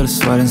can feel the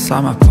sweat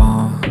inside my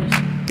palms.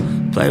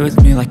 Play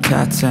with me like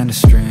cats and a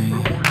string.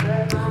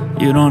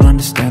 You don't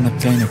understand the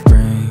pain it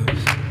brings.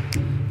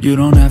 You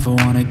don't ever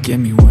wanna give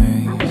me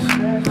wings.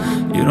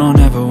 You don't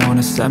ever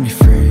wanna set me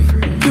free.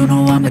 You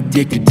know I'm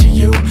addicted to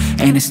you,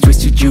 and it's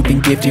twisted, you've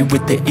been gifted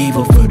with the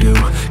evil voodoo.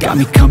 Got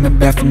me coming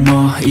back for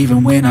more,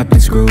 even when I've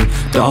been screwed.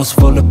 Dolls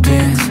full of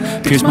pins,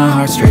 pierce my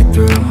heart straight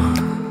through.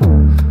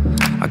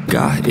 I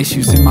got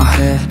issues in my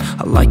head,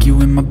 I like you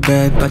in my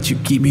bed, but you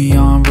keep me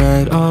on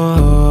red.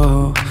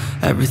 Oh,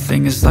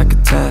 everything is like a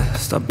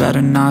test, I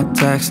better not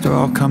text or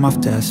I'll come off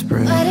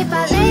desperate. But if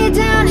I lay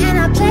down and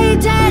I play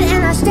dead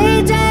and I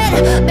stay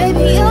dead,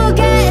 baby you'll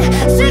get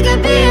sick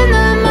of being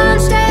the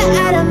monster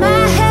out of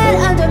my head,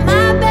 under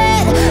my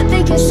bed,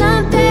 thinking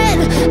something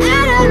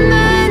out of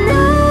my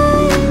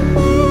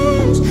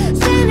nightmares,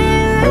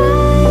 standing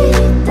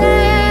right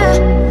there.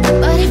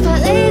 But if I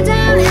lay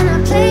down and I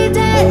play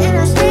dead and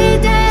I stay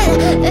dead,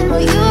 then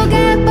will you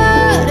get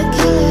bored of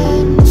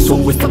killing me? So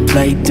if I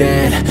play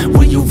dead,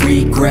 will you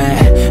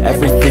regret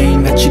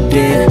everything that you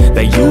did,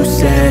 that you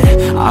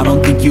said? I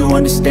don't think you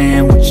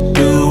understand what you're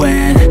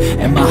doing,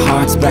 and my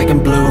heart's black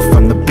and blue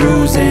from the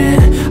bruising.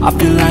 I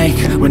feel like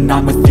when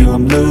I'm with you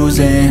I'm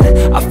losing.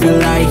 I feel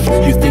like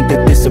you think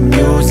that this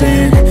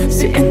amusing,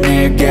 sitting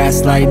there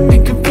gaslighting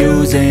and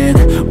confusing.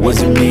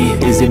 Was it me?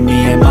 Is it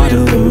me? Am I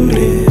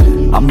deluded?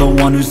 I'm the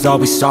one who's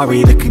always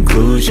sorry, the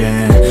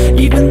conclusion,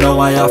 even though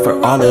I offer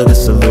all of the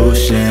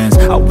solutions.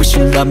 I wish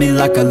you loved me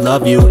like I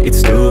love you, it's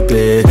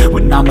stupid.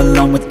 When I'm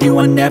alone with you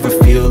I never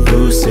feel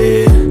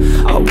lucid.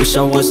 I wish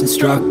I wasn't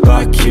struck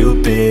by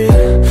Cupid.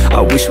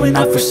 I wish when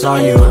I first saw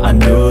you I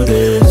knew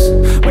this.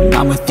 When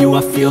I'm with you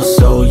I feel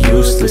so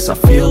useless, I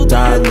feel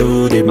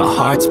diluted, my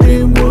heart's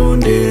been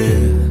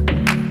wounded.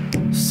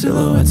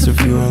 Silhouettes of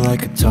you are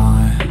like a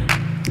taunt.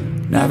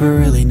 Never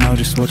really know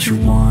just what you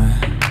want.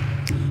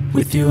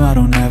 With you I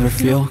don't ever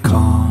feel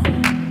calm.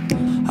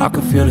 I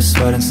can feel the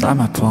sweat inside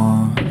my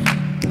palm.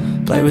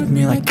 Play with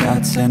me like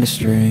cats and a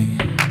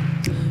string.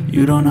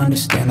 You don't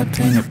understand the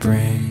pain it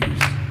brings.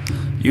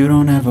 You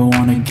don't ever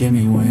wanna give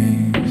me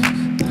wings.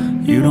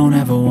 You don't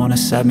ever wanna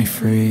set me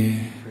free.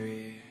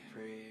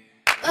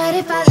 But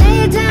if I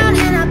lay down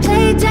and I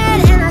play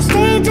dead and I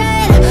stay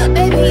dead,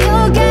 baby,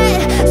 you'll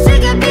get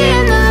sick of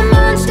being the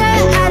monster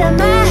out of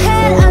my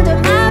head, under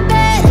my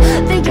bed,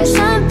 thinking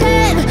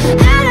something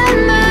out of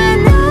my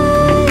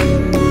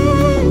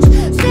nightmares.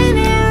 See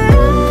me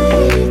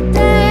right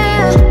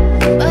there.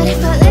 But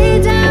if I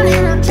lay down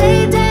and I play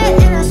dead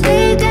and I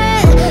stay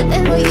dead,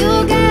 then will you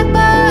get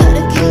bored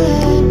of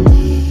killing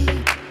me?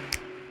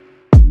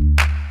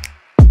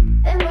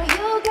 Then will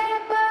you get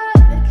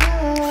bored of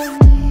killing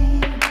me?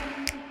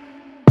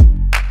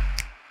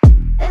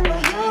 And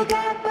will you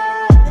get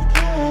bored of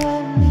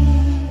killing me?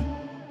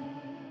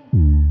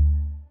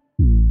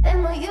 And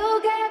will you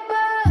get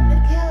bored of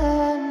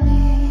killing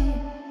me?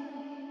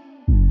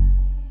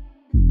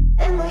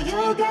 And will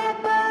you get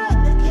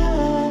bored of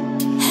killing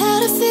me?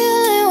 Had a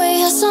feeling we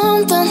had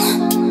something.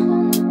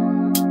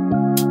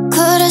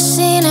 Could have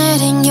seen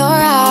it in your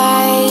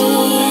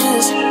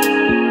eyes.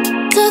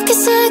 Took a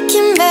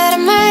second, but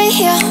I'm right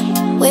here,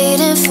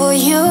 waiting for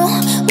you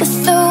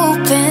with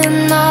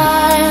open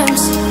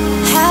arms.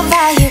 How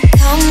about you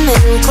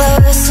coming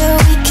closer?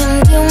 We can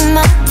do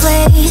my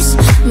place.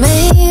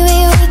 Maybe we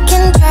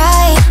can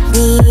try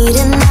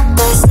meeting up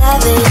by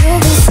 7. You'll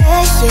be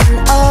saying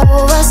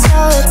over, so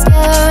it's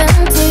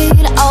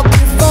guaranteed. I'll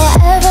be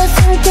forever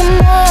thinking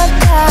more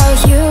about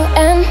you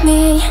and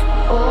me.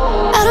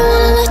 I don't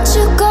wanna let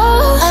you go.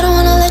 I don't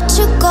wanna let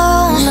you go.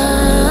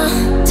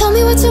 Nah. Tell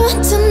me what you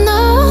want to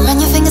know. Run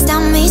your fingers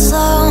down me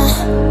slow,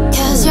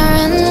 'cause you're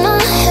in my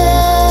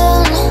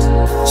head.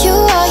 You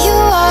are,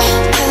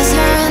 cause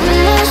you're in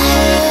my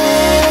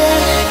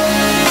head.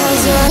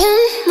 Cause you're in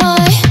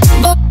my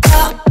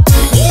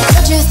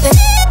what you think?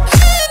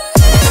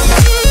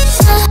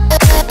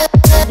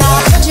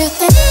 What you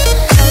think?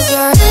 Cause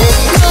you're in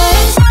my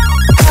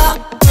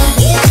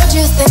what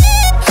you think?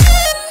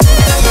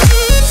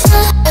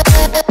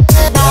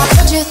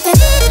 What you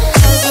think?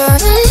 Cause you're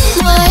in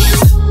my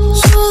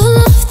your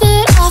love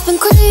that I've been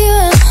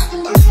craving.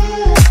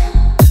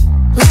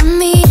 Let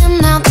me in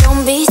now,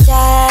 don't be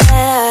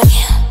shy.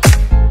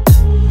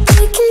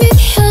 We can be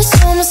a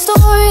summer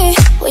story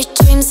where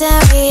dreams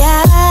and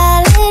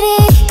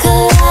reality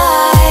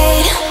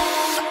collide.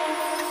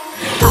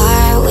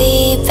 Are we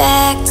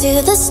back to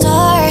the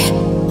start?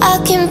 I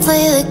can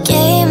play the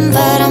game,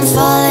 but I'm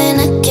falling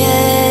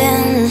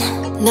again.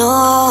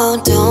 No,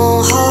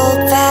 don't hold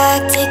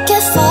back, take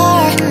it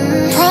far.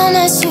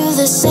 Promise you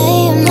the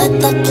same, let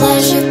the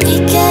pleasure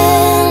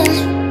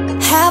begin.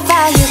 How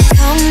about you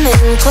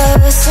coming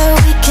closer?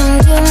 We can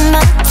do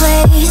my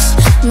place.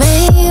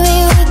 Maybe we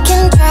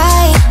can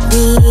try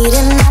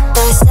meeting up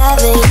by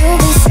 7. You'll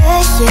be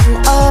saying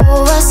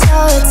over, so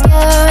it's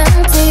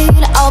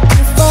guaranteed. I'll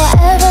be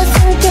forever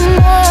thinking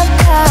more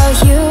about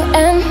you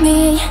and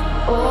me.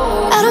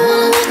 I don't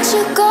wanna let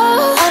you go.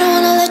 I don't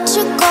wanna let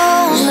you go.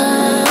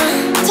 Nah.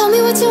 Tell me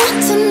what you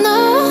want to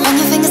know. Run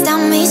your fingers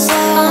down me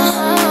slow,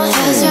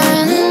 'cause you're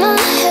in my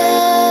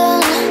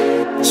head.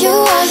 You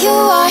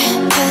are,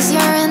 'cause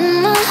you're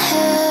in my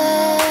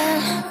head.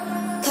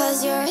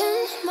 'Cause you're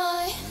in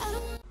my.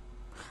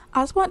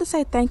 I just want to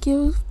say thank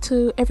you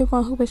to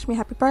everyone who wished me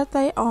happy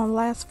birthday on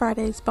last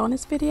Friday's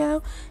bonus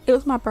video. It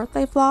was my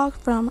birthday vlog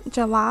from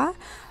July.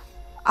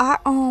 I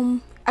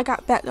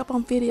got backed up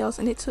on videos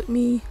and it took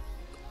me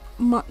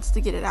months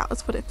to get it out.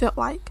 That's what it felt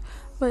like,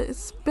 but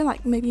it's been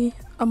like maybe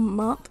a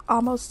month,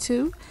 almost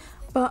 2.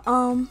 But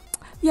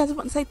yeah, I just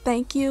want to say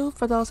thank you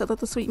for those that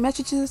left the sweet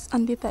messages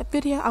underneath that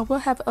video. I will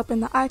have it up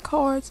in the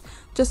iCards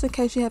just in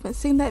case you haven't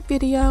seen that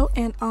video.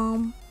 And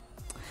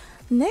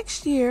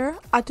next year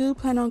I do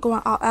plan on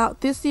going all out.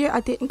 This year I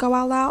didn't go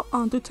all out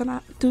due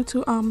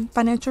to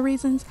financial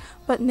reasons,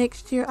 but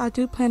next year I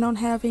do plan on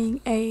having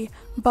a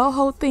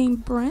boho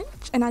themed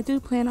brunch, and I do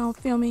plan on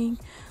filming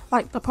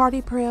like the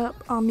party prep,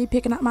 me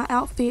picking up my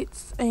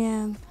outfits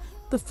and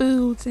the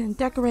foods and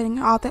decorating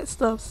and all that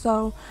stuff.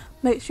 So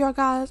make sure you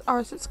guys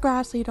are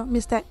subscribed so you don't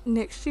miss that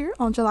next year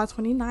on July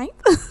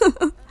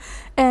 29th.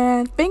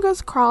 And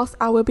fingers crossed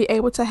I will be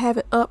able to have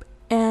it up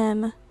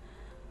and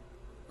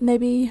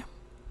maybe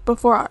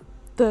before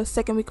the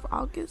second week of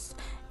August,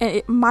 and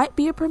it might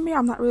be a premiere.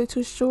 I'm not really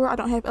too sure. I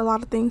don't have a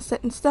lot of things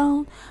set in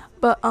stone,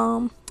 but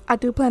I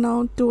do plan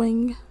on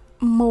doing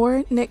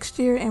more next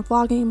year and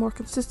vlogging more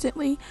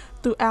consistently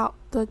throughout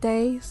the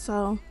day.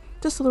 So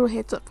just a little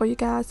heads up for you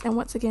guys, and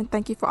once again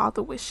thank you for all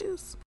the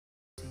wishes.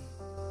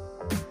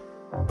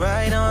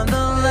 Right on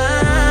the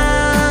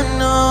line,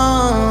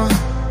 no.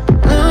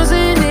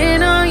 Losing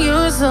it on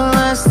you's the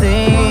last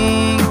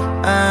thing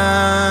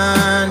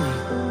I need.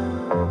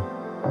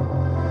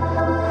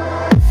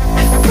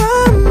 If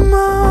I'm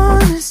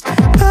honest,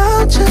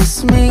 I'll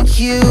just make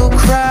you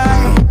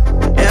cry,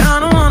 and I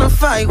don't wanna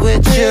fight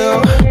with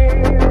you.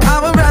 I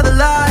would rather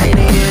lie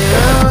to you.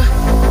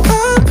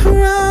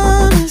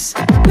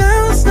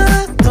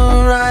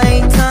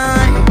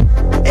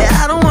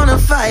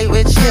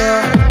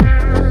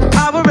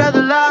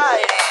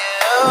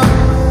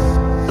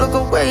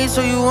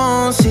 so you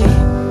won't see,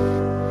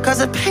 'cause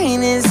the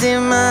pain is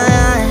in my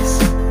eyes.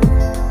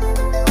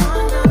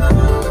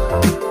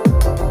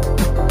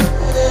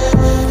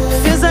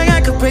 Feels like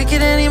I could break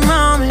at any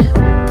moment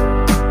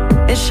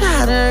and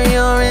shatter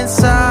your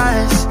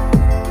insides.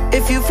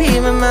 If you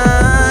feel my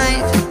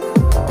mind,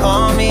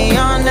 call me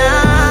all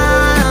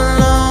night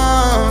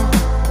long.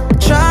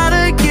 Try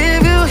to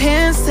give you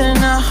hints that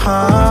are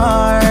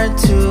hard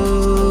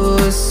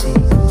to see.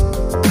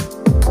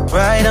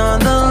 Right on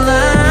the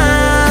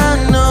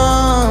line,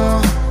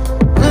 no.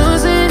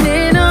 Losing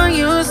it on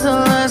you's the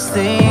last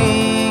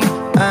thing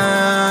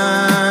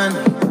I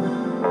need.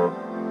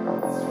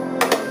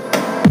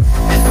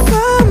 If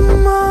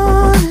I'm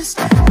honest,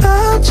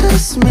 I'll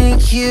just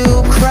make you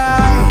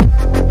cry.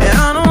 And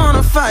I don't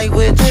wanna fight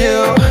with you,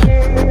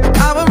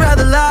 I would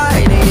rather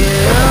lie to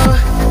you.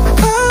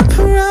 I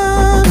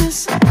promise,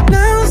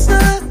 now's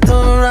not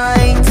the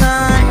right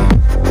time.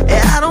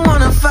 And I don't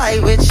wanna fight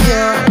with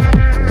you,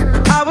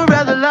 I would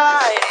rather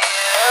lie to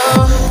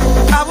you.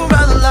 I would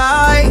rather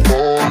lie,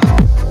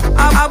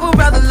 I would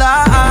rather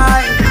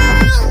lie.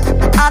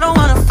 I don't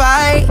wanna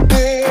fight,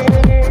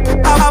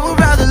 I would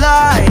rather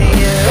lie to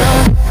you.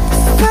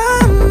 If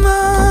I'm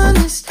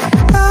honest,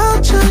 I'll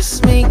just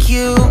make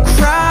you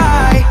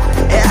cry.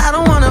 And I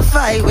don't wanna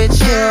fight with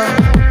you,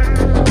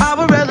 I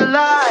would rather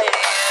lie to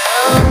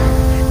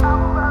you.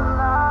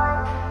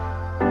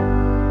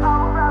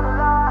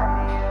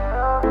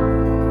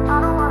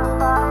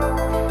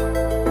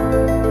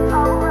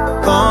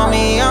 Call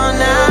me all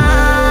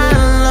night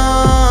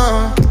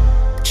long.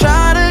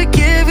 Try to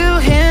give you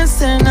hints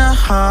that are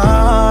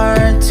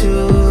hard to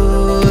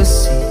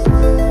see.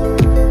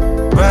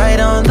 Right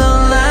on the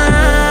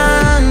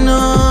line,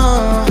 no.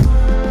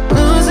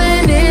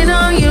 Losing it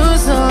on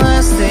you's the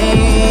last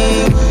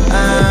thing I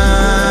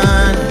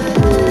need.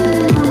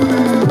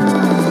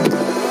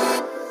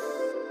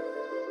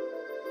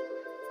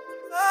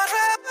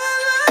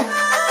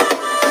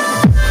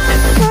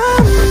 If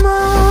I'm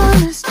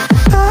honest,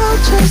 I'll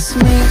just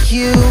make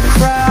you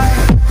cry.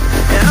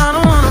 And I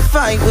don't wanna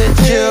fight with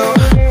you,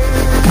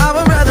 I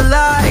would rather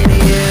lie to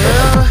you.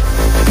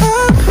 I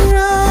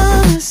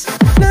promise,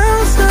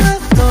 now's not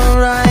the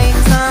right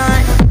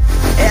time.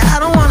 And I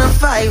don't wanna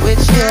fight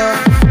with you,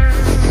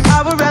 I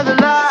would rather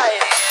lie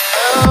to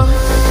you.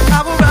 I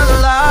would rather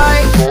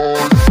lie,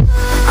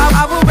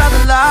 I would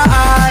rather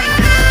lie.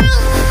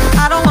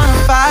 I don't wanna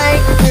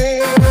fight,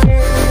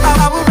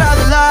 I would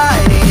rather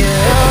lie to you.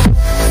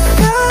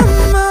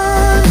 I'm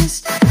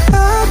honest,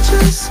 I'll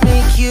just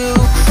make you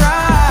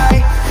cry.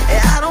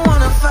 And I don't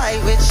wanna fight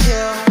with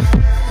you,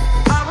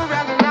 I would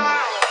rather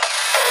lie.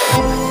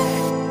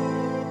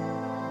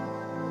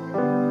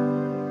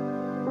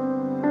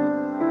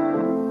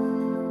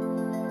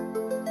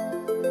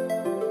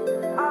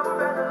 I would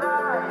rather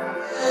lie.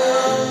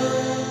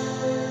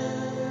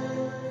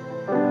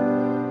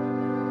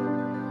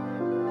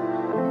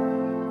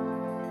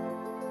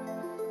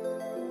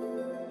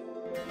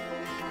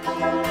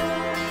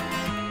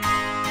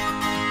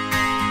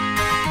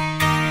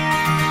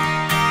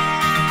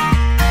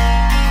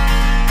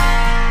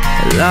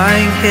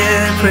 Lying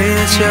here, pray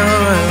that you're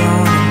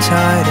alone. I'm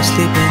tired of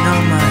sleeping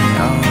on my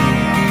own.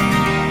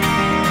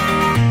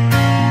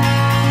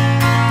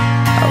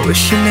 I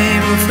wish your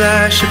name would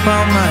flash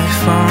upon my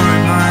phone,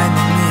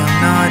 reminding me I'm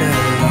not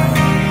alone.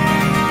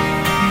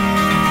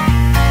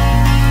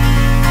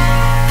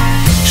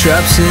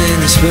 Traps in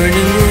this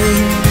burning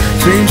room,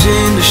 flames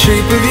in the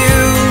shape of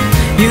you.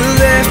 You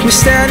left me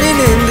standing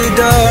in the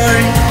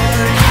dark.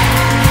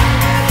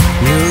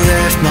 You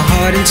left my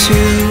heart in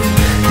two.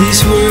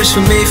 These words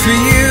were made for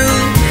you,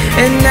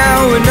 and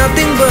now we're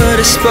nothing but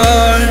a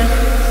spark.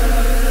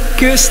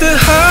 'Cause the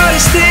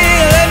hardest thing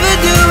I'll ever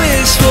do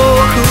is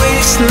walk away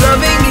from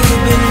loving you,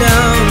 but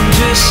now I'm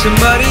just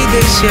somebody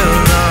that you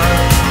love.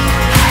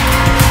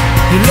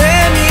 You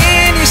let me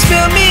in, you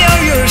spell me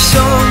out your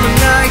song,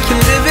 and I can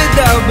live it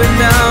out, but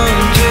now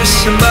I'm just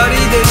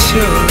somebody that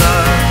you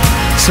love.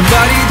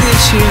 Somebody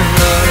that you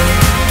love.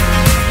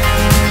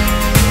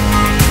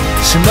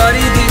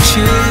 Somebody that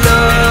you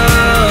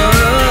love.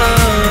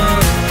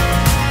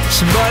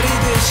 Somebody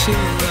that you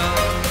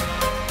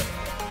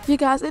love. You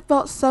guys, it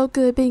felt so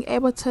good being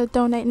able to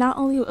donate not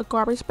only a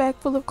garbage bag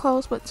full of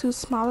clothes, but 2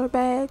 smaller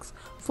bags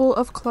full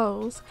of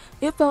clothes.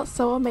 It felt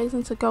so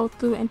amazing to go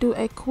through and do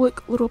a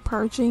quick little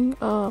purging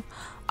of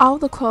all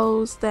the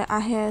clothes that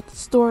I had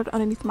stored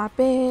underneath my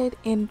bed,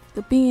 in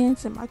the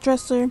bins, in my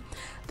dresser.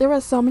 There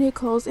were so many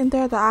clothes in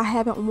there that I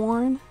haven't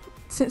worn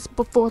since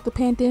before the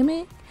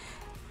pandemic.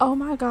 Oh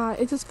my god,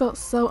 it just felt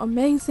so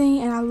amazing,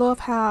 and I love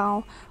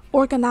how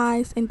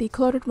organized and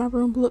decluttered my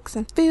room looks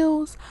and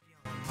feels.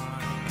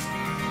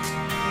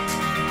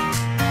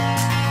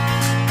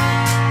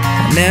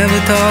 Never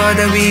thought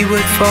that we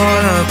would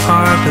fall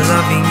apart, but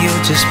loving you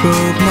just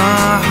broke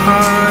my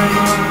heart.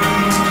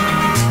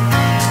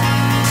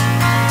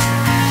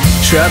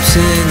 Traps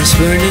in this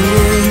burning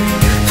room,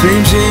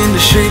 flames in the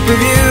shape of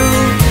you.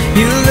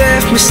 You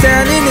left me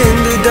standing in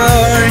the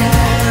dark.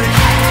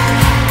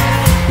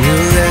 You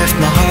left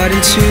my heart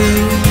in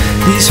two.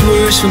 These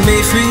words were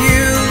made for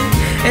you.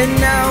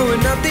 and now we're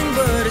nothing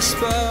but a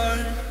spark.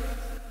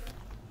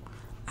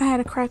 I had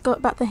a crack up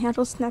about the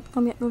handle snapping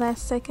on me at the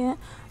last second.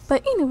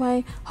 But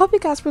anyway, hope you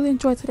guys really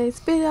enjoyed today's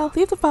video.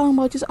 Leave the follow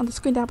emojis on the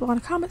screen down below in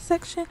the comment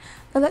section.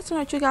 That lets me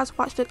know that you guys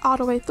watched it all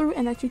the way through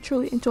and that you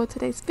truly enjoyed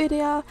today's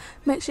video.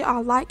 Make sure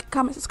y'all like,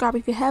 comment, subscribe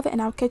if you haven't,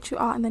 and I'll catch you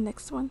all in the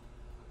next one.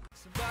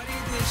 Somebody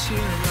that you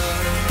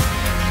love.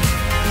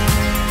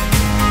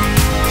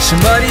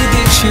 Somebody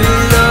that you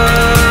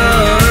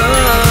love.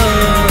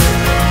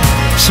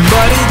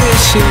 Somebody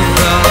that you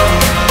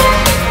love.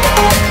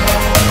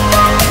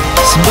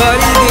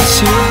 Somebody that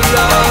you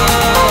love.